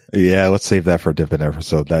 Yeah, let's save that for a different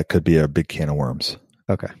episode. That could be a big can of worms.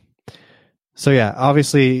 Okay. So yeah,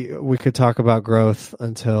 obviously we could talk about growth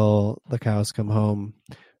until the cows come home.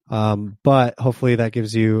 But hopefully that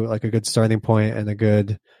gives you like a good starting point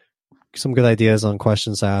and some good ideas on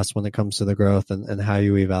questions to ask when it comes to the growth and how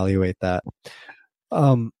you evaluate that.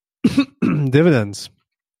 Dividends,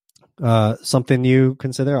 something you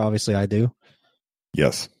consider? Obviously I do.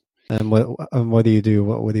 Yes. And what do you do?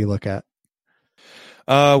 What do you look at?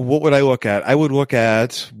 What would I look at? I would look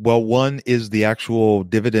at, well, one is the actual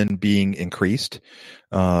dividend being increased,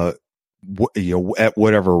 at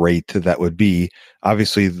whatever rate that would be.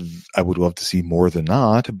 Obviously, I would love to see more than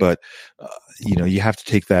not, but you have to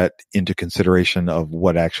take that into consideration of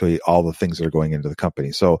what actually all the things that are going into the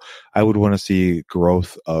company. So I would want to see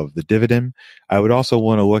growth of the dividend. I would also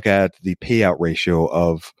want to look at the payout ratio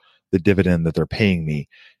of the dividend that they're paying me,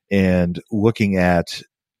 and looking at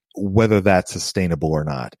whether that's sustainable or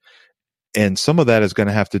not. And some of that is going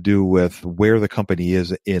to have to do with where the company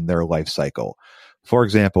is in their life cycle. For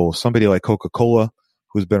example, somebody like Coca-Cola,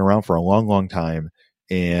 who's been around for a long, long time,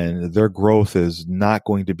 and their growth is not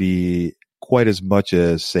going to be quite as much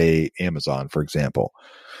as, say, Amazon, for example.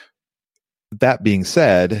 That being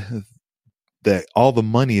said, that all the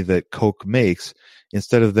money that Coke makes,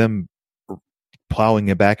 instead of them plowing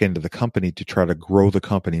it back into the company to try to grow the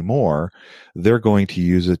company more, they're going to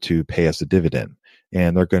use it to pay us a dividend,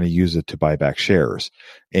 and they're going to use it to buy back shares.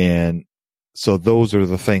 And so those are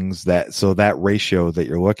the things so that ratio that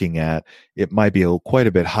you're looking at, it might be quite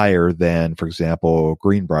a bit higher than, for example,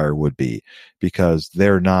 Greenbrier would be, because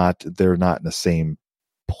they're not in the same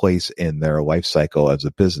place in their life cycle as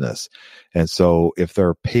a business. And so if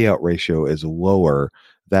their payout ratio is lower,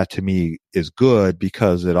 that to me is good,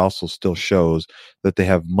 because it also still shows that they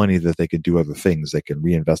have money that they can do other things. They can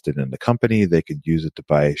reinvest it in the company. They can use it to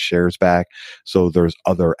buy shares back. So there's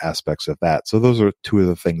other aspects of that. So those are two of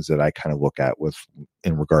the things that I kind of look at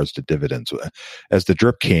in regards to dividends. As the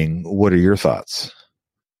Drip King, what are your thoughts?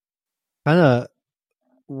 Kind of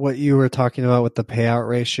what you were talking about with the payout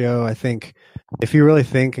ratio. I think if you really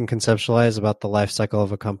think and conceptualize about the life cycle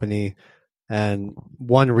of a company, and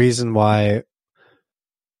one reason why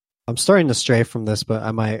I'm starting to stray from this, but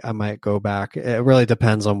I might go back. It really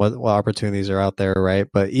depends on what opportunities are out there, right?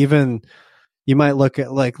 But even you might look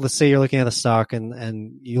at, like, let's say you're looking at a stock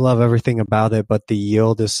and you love everything about it, but the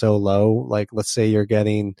yield is so low. Like, let's say you're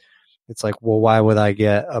getting, it's like, well, why would I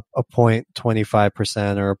get a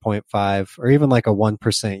 0.25% or a 0.5 or even like a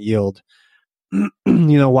 1% yield?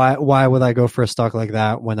 Why would I go for a stock like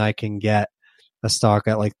that when I can get a stock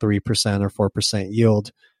at like 3% or 4%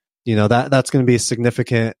 yield? That's going to be a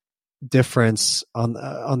significant difference on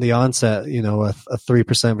the onset. A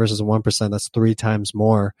 3% versus a 1%, that's 3 times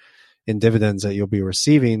more in dividends that you'll be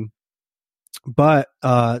receiving. But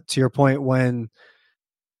to your point, when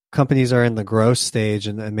companies are in the growth stage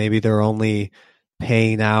and maybe they're only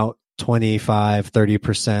paying out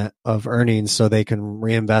 25-30% of earnings so they can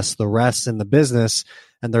reinvest the rest in the business,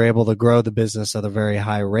 and they're able to grow the business at a very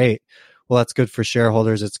high rate, well, that's good for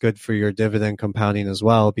shareholders. It's good for your dividend compounding as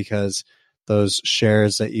well, because those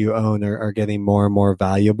shares that you own are getting more and more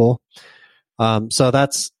valuable. So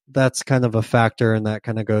that's kind of a factor, and that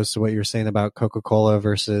kind of goes to what you're saying about Coca-Cola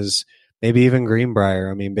versus maybe even Greenbrier.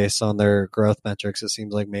 I mean, based on their growth metrics, it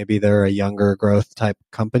seems like maybe they're a younger growth type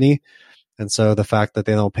company. And so the fact that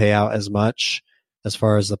they don't pay out as much as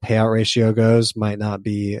far as the payout ratio goes might not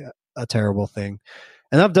be a terrible thing.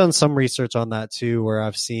 And I've done some research on that too, where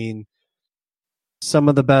I've seen some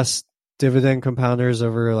of the best dividend compounders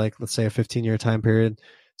over, like, let's say a 15-year time period.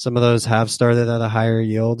 Some of those have started at a higher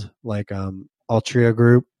yield, like Altria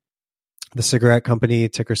Group, the cigarette company,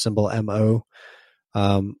 ticker symbol MO.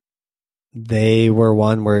 They were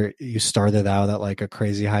one where you started out at like a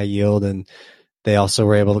crazy high yield, and they also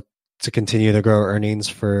were able to continue to grow earnings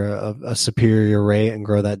for a superior rate and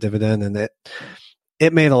grow that dividend. And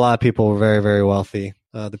it made a lot of people very, very wealthy,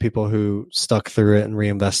 the people who stuck through it and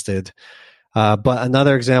reinvested. But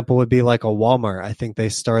another example would be like a Walmart. I think they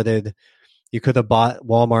started, you could have bought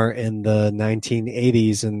Walmart in the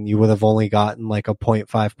 1980s and you would have only gotten like a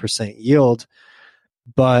 0.5% yield.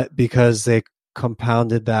 But because they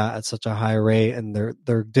compounded that at such a high rate and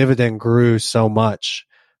their dividend grew so much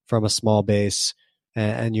from a small base,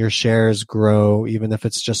 and your shares grow, even if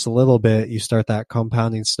it's just a little bit, you start that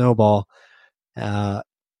compounding snowball, then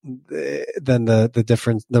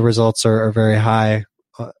the results are very high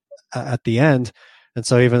at the end. And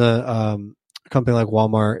so even a company like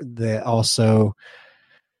Walmart, they also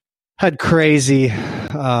had crazy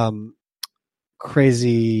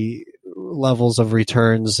levels of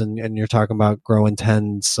returns, and you're talking about growing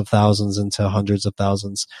tens of thousands into hundreds of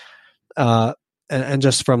thousands, and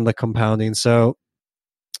just from the compounding. So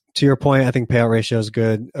to your point, I think payout ratio is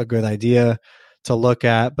a good idea to look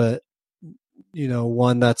at, but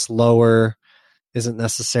one that's lower isn't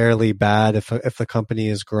necessarily bad if the company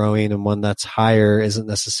is growing, and one that's higher isn't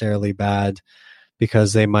necessarily bad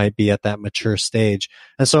because they might be at that mature stage.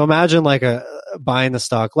 And so imagine like buying a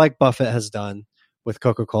stock like Buffett has done with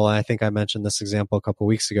Coca-Cola. I think I mentioned this example a couple of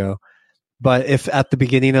weeks ago. But if at the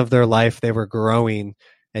beginning of their life they were growing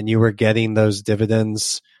and you were getting those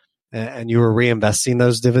dividends and you were reinvesting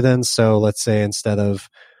those dividends, so let's say instead of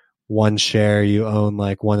one share, you own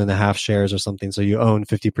like 1.5 shares or something, so you own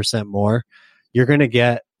 50% more, you're going to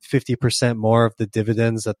get 50% more of the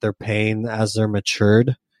dividends that they're paying as they're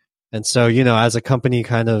matured. And so, as a company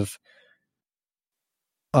kind of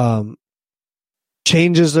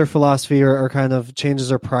changes their philosophy or kind of changes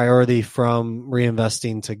their priority from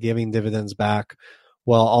reinvesting to giving dividends back,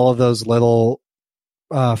 Well, all of those little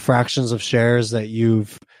fractions of shares that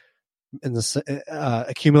you've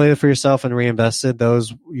accumulated for yourself and reinvested,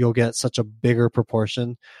 those you'll get such a bigger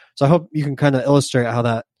proportion. So I hope you can kind of illustrate how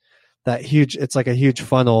that huge, it's like a huge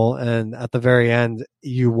funnel, and at the very end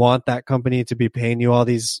you want that company to be paying you all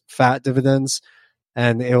these fat dividends,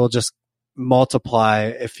 and it will just multiply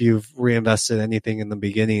if you've reinvested anything in the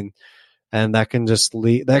beginning, and that can just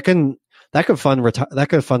lead, that could fund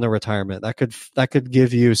a retirement, that could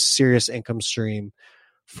give you serious income stream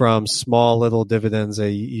from small little dividends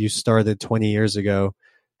that you started 20 years ago,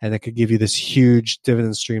 and it could give you this huge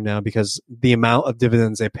dividend stream now, because the amount of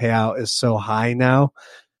dividends they pay out is so high now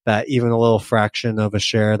that even a little fraction of a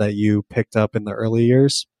share that you picked up in the early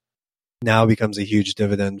years now becomes a huge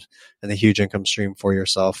dividend and a huge income stream for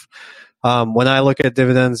yourself. When I look at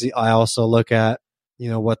dividends, I also look at,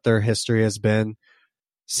 what their history has been.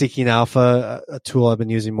 Seeking Alpha, a tool I've been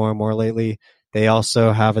using more and more lately, they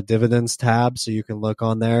also have a dividends tab, so you can look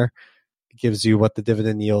on there. It gives you what the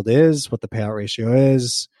dividend yield is, what the payout ratio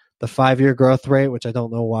is, the 5-year growth rate, which I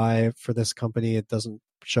don't know why for this company it doesn't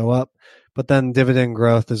show up, but then dividend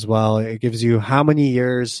growth as well. It gives you how many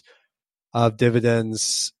years of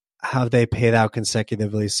dividends have they paid out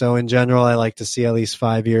consecutively. So in general, I like to see at least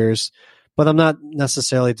 5 years, but I'm not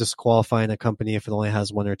necessarily disqualifying a company if it only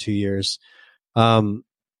has 1 or 2 years.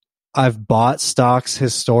 I've bought stocks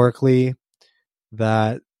historically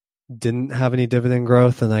that didn't have any dividend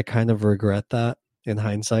growth, and I kind of regret that in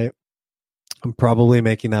hindsight. I'm probably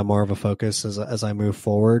making that more of a focus as I move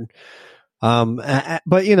forward. But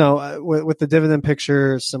with the dividend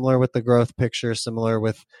picture, similar with the growth picture, similar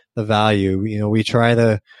with the value, we try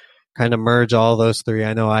to kind of merge all those three.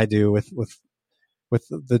 I know I do with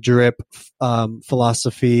the drip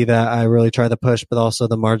philosophy that I really try to push, but also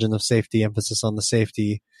the margin of safety, emphasis on the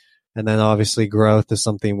safety. And then obviously growth is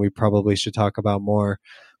something we probably should talk about more.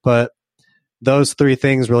 But those three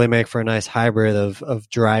things really make for a nice hybrid of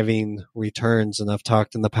driving returns. And I've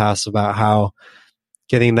talked in the past about how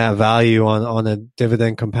getting that value on a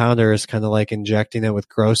dividend compounder is kind of like injecting it with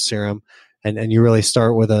growth serum. And you really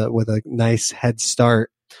start with a nice head start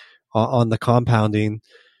on the compounding.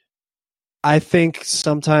 I think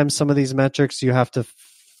sometimes some of these metrics you have to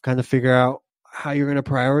kind of figure out how you're going to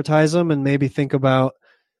prioritize them, and maybe think about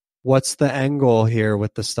what's the end goal here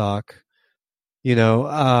with the stock.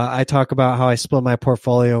 I talk about how I split my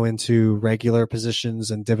portfolio into regular positions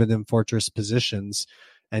and dividend fortress positions,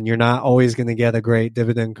 and you're not always going to get a great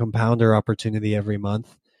dividend compounder opportunity every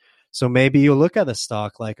month. So maybe you look at a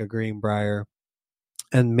stock like a Greenbrier,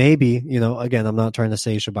 and maybe, again, I'm not trying to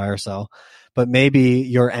say you should buy or sell, but maybe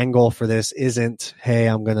your end goal for this isn't, hey,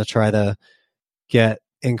 I'm going to try to get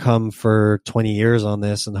income for 20 years on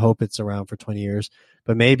this and hope it's around for 20 years.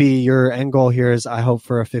 But maybe your end goal here is, I hope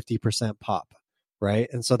for a 50% pop, right?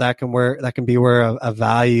 And so that can be where a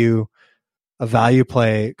value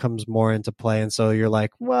play comes more into play. And so you're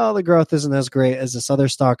like, well, the growth isn't as great as this other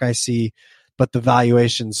stock I see, but the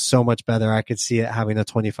valuation's so much better. I could see it having a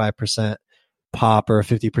 25% pop or a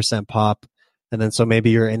 50% pop. And then so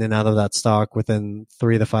maybe you're in and out of that stock within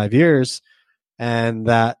 3 to 5 years. And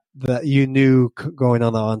that you knew going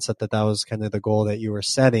on the onset that was kind of the goal that you were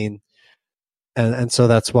setting. And so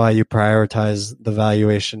that's why you prioritize the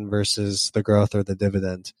valuation versus the growth or the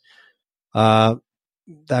dividend. That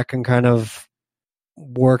can kind of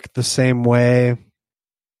work the same way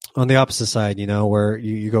on the opposite side, where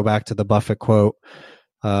you go back to the Buffett quote,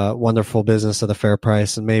 wonderful business at a fair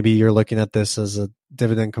price. And maybe you're looking at this as a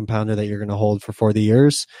dividend compounder that you're going to hold for 40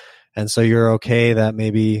 years. And so you're okay that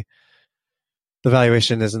maybe the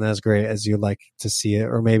valuation isn't as great as you'd like to see it,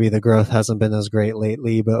 or maybe the growth hasn't been as great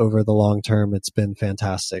lately, but over the long term, it's been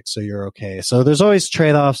fantastic. So you're okay. So there's always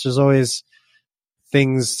trade-offs. There's always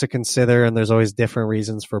things to consider, and there's always different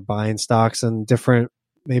reasons for buying stocks and different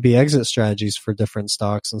maybe exit strategies for different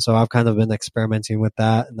stocks. And so I've kind of been experimenting with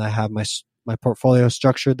that, and I have my portfolio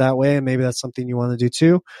structured that way. And maybe that's something you want to do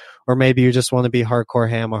too. Or maybe you just want to be hardcore,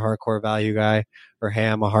 hey, I'm a hardcore value guy, or hey,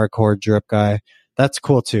 I'm a hardcore drip guy. That's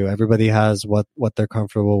cool too. Everybody has what they're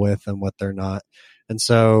comfortable with and what they're not. And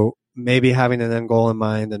so maybe having an end goal in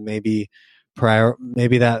mind, and maybe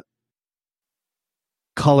that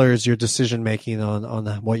colors your decision making on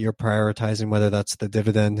what you're prioritizing, whether that's the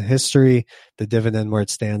dividend history, the dividend where it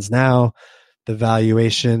stands now, the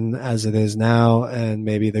valuation as it is now, and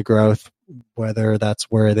maybe the growth, whether that's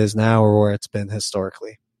where it is now or where it's been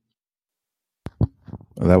historically.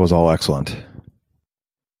 That was all excellent.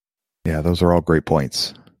 Yeah, those are all great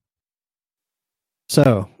points.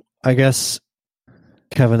 So I guess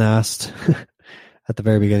Kevin asked at the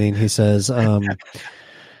very beginning, he says,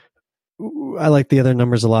 I like the other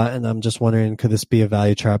numbers a lot, and I'm just wondering, could this be a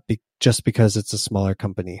value trap just because it's a smaller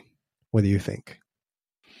company? What do you think?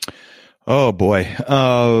 Oh boy.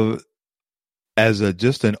 As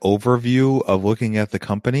just an overview of looking at the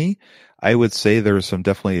company, I would say there's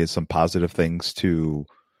definitely some positive things to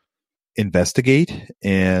investigate,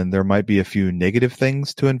 and there might be a few negative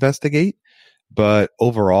things to investigate. But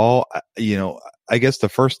overall, I guess the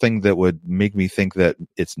first thing that would make me think that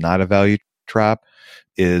it's not a value trap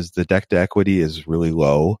is the debt to equity is really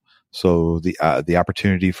low. So the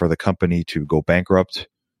opportunity for the company to go bankrupt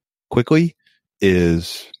quickly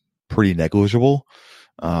is pretty negligible.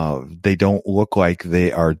 They don't look like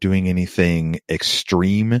they are doing anything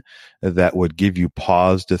extreme that would give you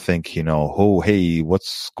pause to think, oh, hey,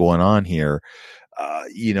 what's going on here?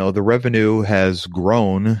 The revenue has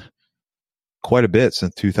grown quite a bit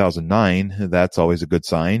since 2009. That's always a good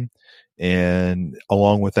sign. And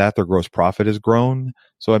along with that, their gross profit has grown.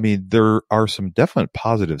 So, I mean, there are some definite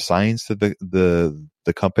positive signs to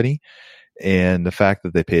the company, and the fact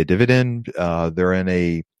that they pay a dividend, they're in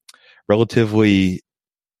a relatively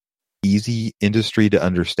easy industry to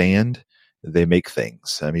understand. They make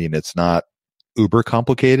things. I mean, it's not uber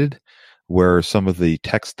complicated, where some of the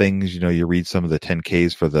text things, you read some of the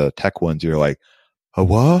 10Ks for the tech ones, you're like, oh,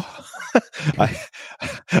 what?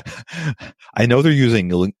 I know they're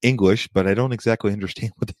using English, but I don't exactly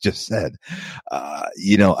understand what they just said.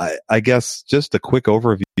 I guess just a quick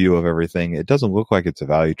overview of everything. It doesn't look like it's a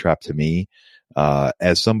value trap to me.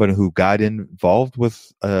 As somebody who got involved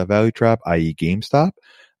with a value trap, i.e. GameStop,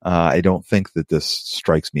 I don't think that this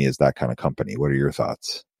strikes me as that kind of company. What are your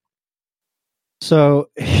thoughts? So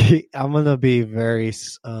I'm going to be very,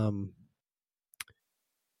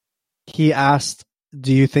 he asked,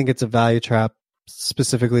 do you think it's a value trap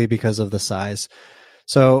specifically because of the size?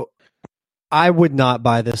 So I would not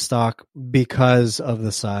buy this stock because of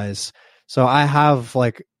the size. So I have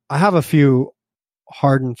a few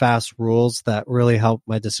hard and fast rules that really help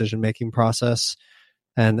my decision-making process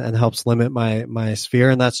and helps limit my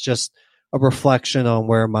sphere. And that's just a reflection on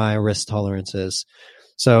where my risk tolerance is.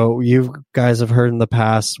 So you guys have heard in the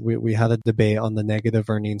past, we had a debate on the negative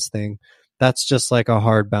earnings thing. That's just like a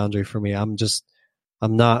hard boundary for me. I'm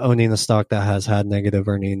not owning a stock that has had negative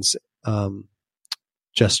earnings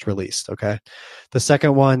just released. Okay. The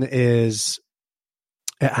second one is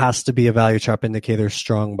it has to be a value trap indicator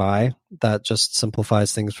strong buy. That just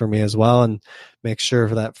simplifies things for me as well and makes sure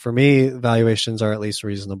that for me, valuations are at least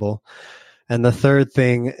reasonable. And the third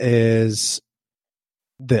thing is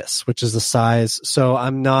this, which is the size. So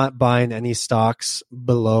I'm not buying any stocks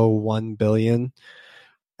below 1 billion.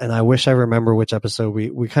 And I wish I remember which episode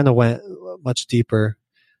we kind of went much deeper.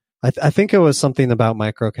 I think it was something about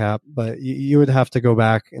microcap, but you would have to go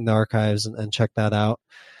back in the archives and check that out.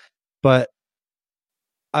 But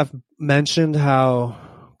I've mentioned how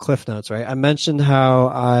Cliff Notes, right? I mentioned how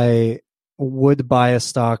I would buy a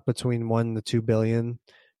stock between 1 to 2 billion.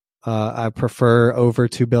 I prefer over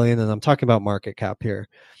 2 billion, and I'm talking about market cap here.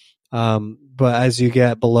 But as you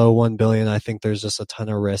get below 1 billion, I think there's just a ton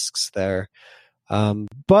of risks there.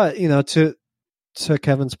 But to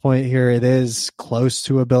Kevin's point here, it is close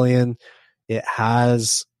to 1 billion. It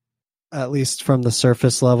has, at least from the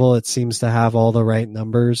surface level, it seems to have all the right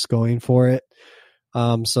numbers going for it.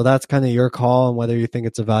 So that's kind of your call on whether you think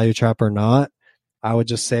it's a value trap or not. I would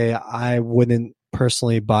just say I wouldn't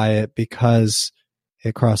personally buy it because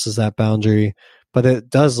it crosses that boundary, but it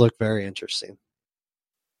does look very interesting.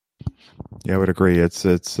 Yeah, I would agree. It's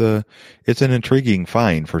an intriguing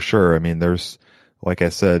find for sure. I mean, there's, like I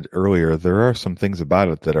said earlier, there are some things about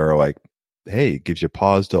it that are like, hey, it gives you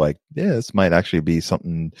pause to like, yeah, this might actually be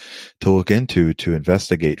something to look into, to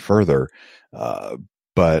investigate further.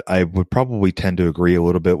 But I would probably tend to agree a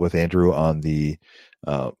little bit with Andrew on the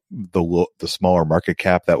smaller market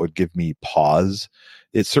cap. That would give me pause.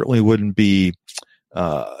 It certainly wouldn't be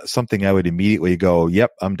something I would immediately go,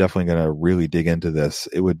 yep, I'm definitely going to really dig into this.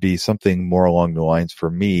 It would be something more along the lines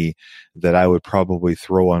for me that I would probably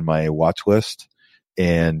throw on my watch list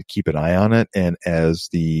and keep an eye on it. And as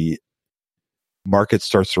the market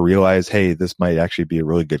starts to realize, hey, this might actually be a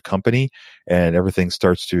really good company, and everything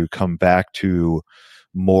starts to come back to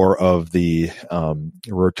more of the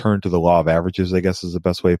return to the law of averages, I guess is the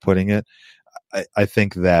best way of putting it. I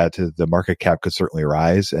think that the market cap could certainly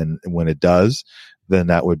rise. And when it does, then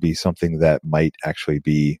that would be something that might actually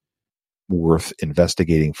be worth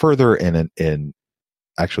investigating further and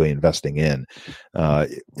actually investing in.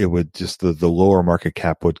 It would just, the lower market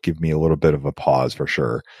cap would give me a little bit of a pause for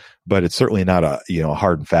sure, but it's certainly not a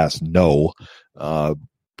hard and fast no.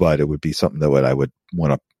 But it would be something that I would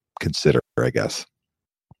want to consider, I guess.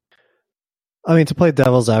 I mean, to play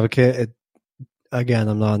devil's advocate, again,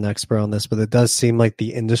 I'm not an expert on this, but it does seem like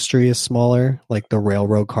the industry is smaller, like the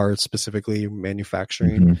railroad cars specifically,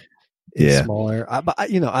 manufacturing is smaller. But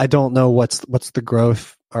I don't know what's the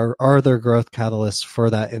growth. Are there growth catalysts for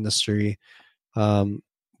that industry?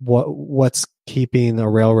 What's keeping a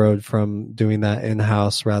railroad from doing that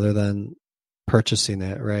in-house rather than purchasing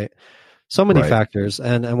it, right? So many factors.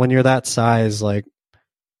 And when you're that size, like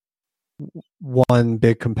one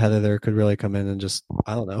big competitor could really come in and just,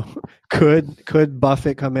 I don't know, could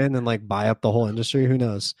Buffett come in and like buy up the whole industry? Who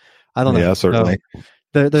knows? I don't know. Yeah, certainly.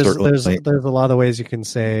 So there's a lot of ways you can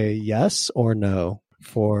say yes or no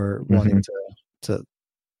for wanting to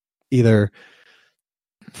either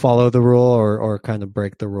follow the rule or kind of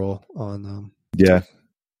break the rule on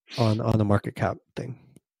a market cap thing.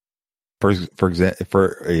 For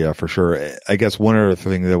sure. I guess one other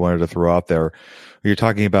thing that I wanted to throw out there, you're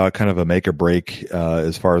talking about kind of a make or break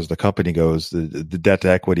as far as the company goes. The debt to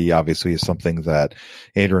equity obviously is something that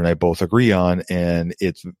Andrew and I both agree on, and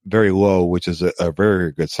it's very low, which is a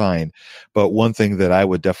very good sign. But one thing that I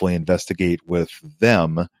would definitely investigate with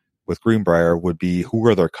them, with Greenbrier, would be who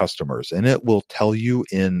are their customers, and it will tell you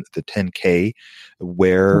in the 10K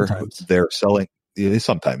where they're selling.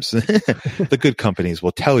 Sometimes the good companies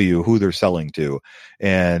will tell you who they're selling to.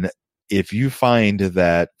 And if you find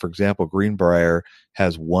that, for example, Greenbrier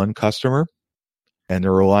has one customer and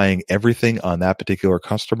they're relying everything on that particular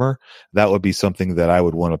customer, that would be something that I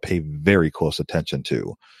would want to pay very close attention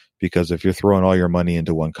to. Because if you're throwing all your money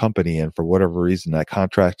into one company and for whatever reason that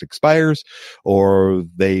contract expires or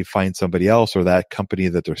they find somebody else or that company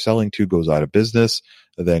that they're selling to goes out of business,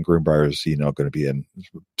 then Greenbrier is, going to be in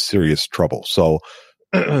serious trouble. So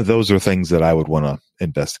those are things that I would want to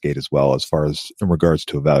investigate as well as far as in regards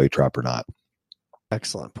to a value trap or not.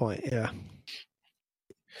 Excellent point. Yeah.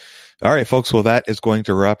 All right, folks. Well, that is going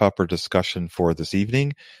to wrap up our discussion for this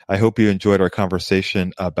evening. I hope you enjoyed our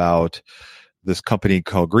conversation about this company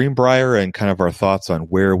called Greenbrier and kind of our thoughts on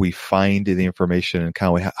where we find the information and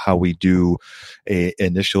kind of how we do a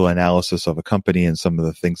initial analysis of a company and some of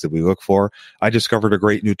the things that we look for. I discovered a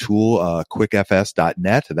great new tool,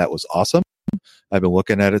 quickfs.net. That was awesome. I've been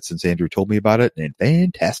looking at it since Andrew told me about it, and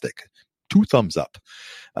fantastic. 2 thumbs up.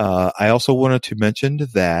 I also wanted to mention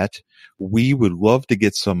that we would love to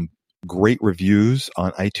get some great reviews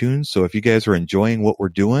on iTunes. So if you guys are enjoying what we're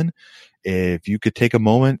doing, if you could take a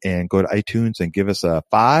moment and go to iTunes and give us a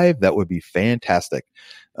 5, that would be fantastic.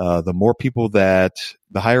 The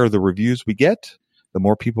higher the reviews we get, the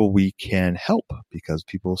more people we can help, because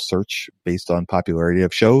people search based on popularity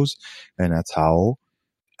of shows, and that's how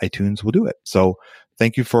iTunes will do it. So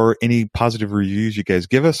thank you for any positive reviews you guys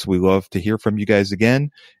give us. We love to hear from you guys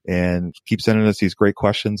again, and keep sending us these great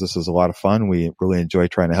questions. This is a lot of fun. We really enjoy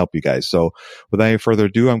trying to help you guys. So without any further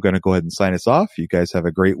ado, I'm going to go ahead and sign us off. You guys have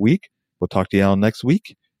a great week. We'll talk to you all next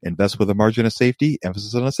week. Invest with a margin of safety,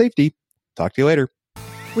 emphasis on safety. Talk to you later.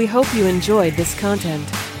 We hope you enjoyed this content.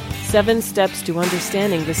 7 Steps to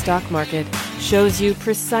Understanding the Stock Market shows you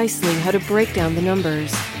precisely how to break down the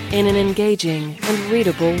numbers in an engaging and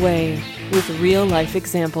readable way with real-life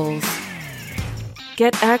examples.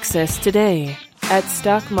 Get access today at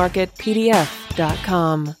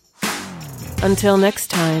stockmarketpdf.com. Until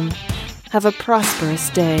next time, have a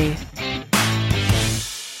prosperous day.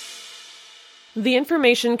 The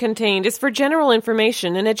information contained is for general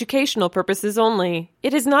information and educational purposes only.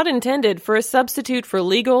 It is not intended for a substitute for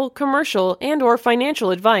legal, commercial, and/or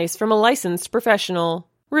financial advice from a licensed professional.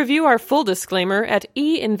 Review our full disclaimer at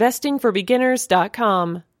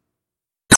einvestingforbeginners.com.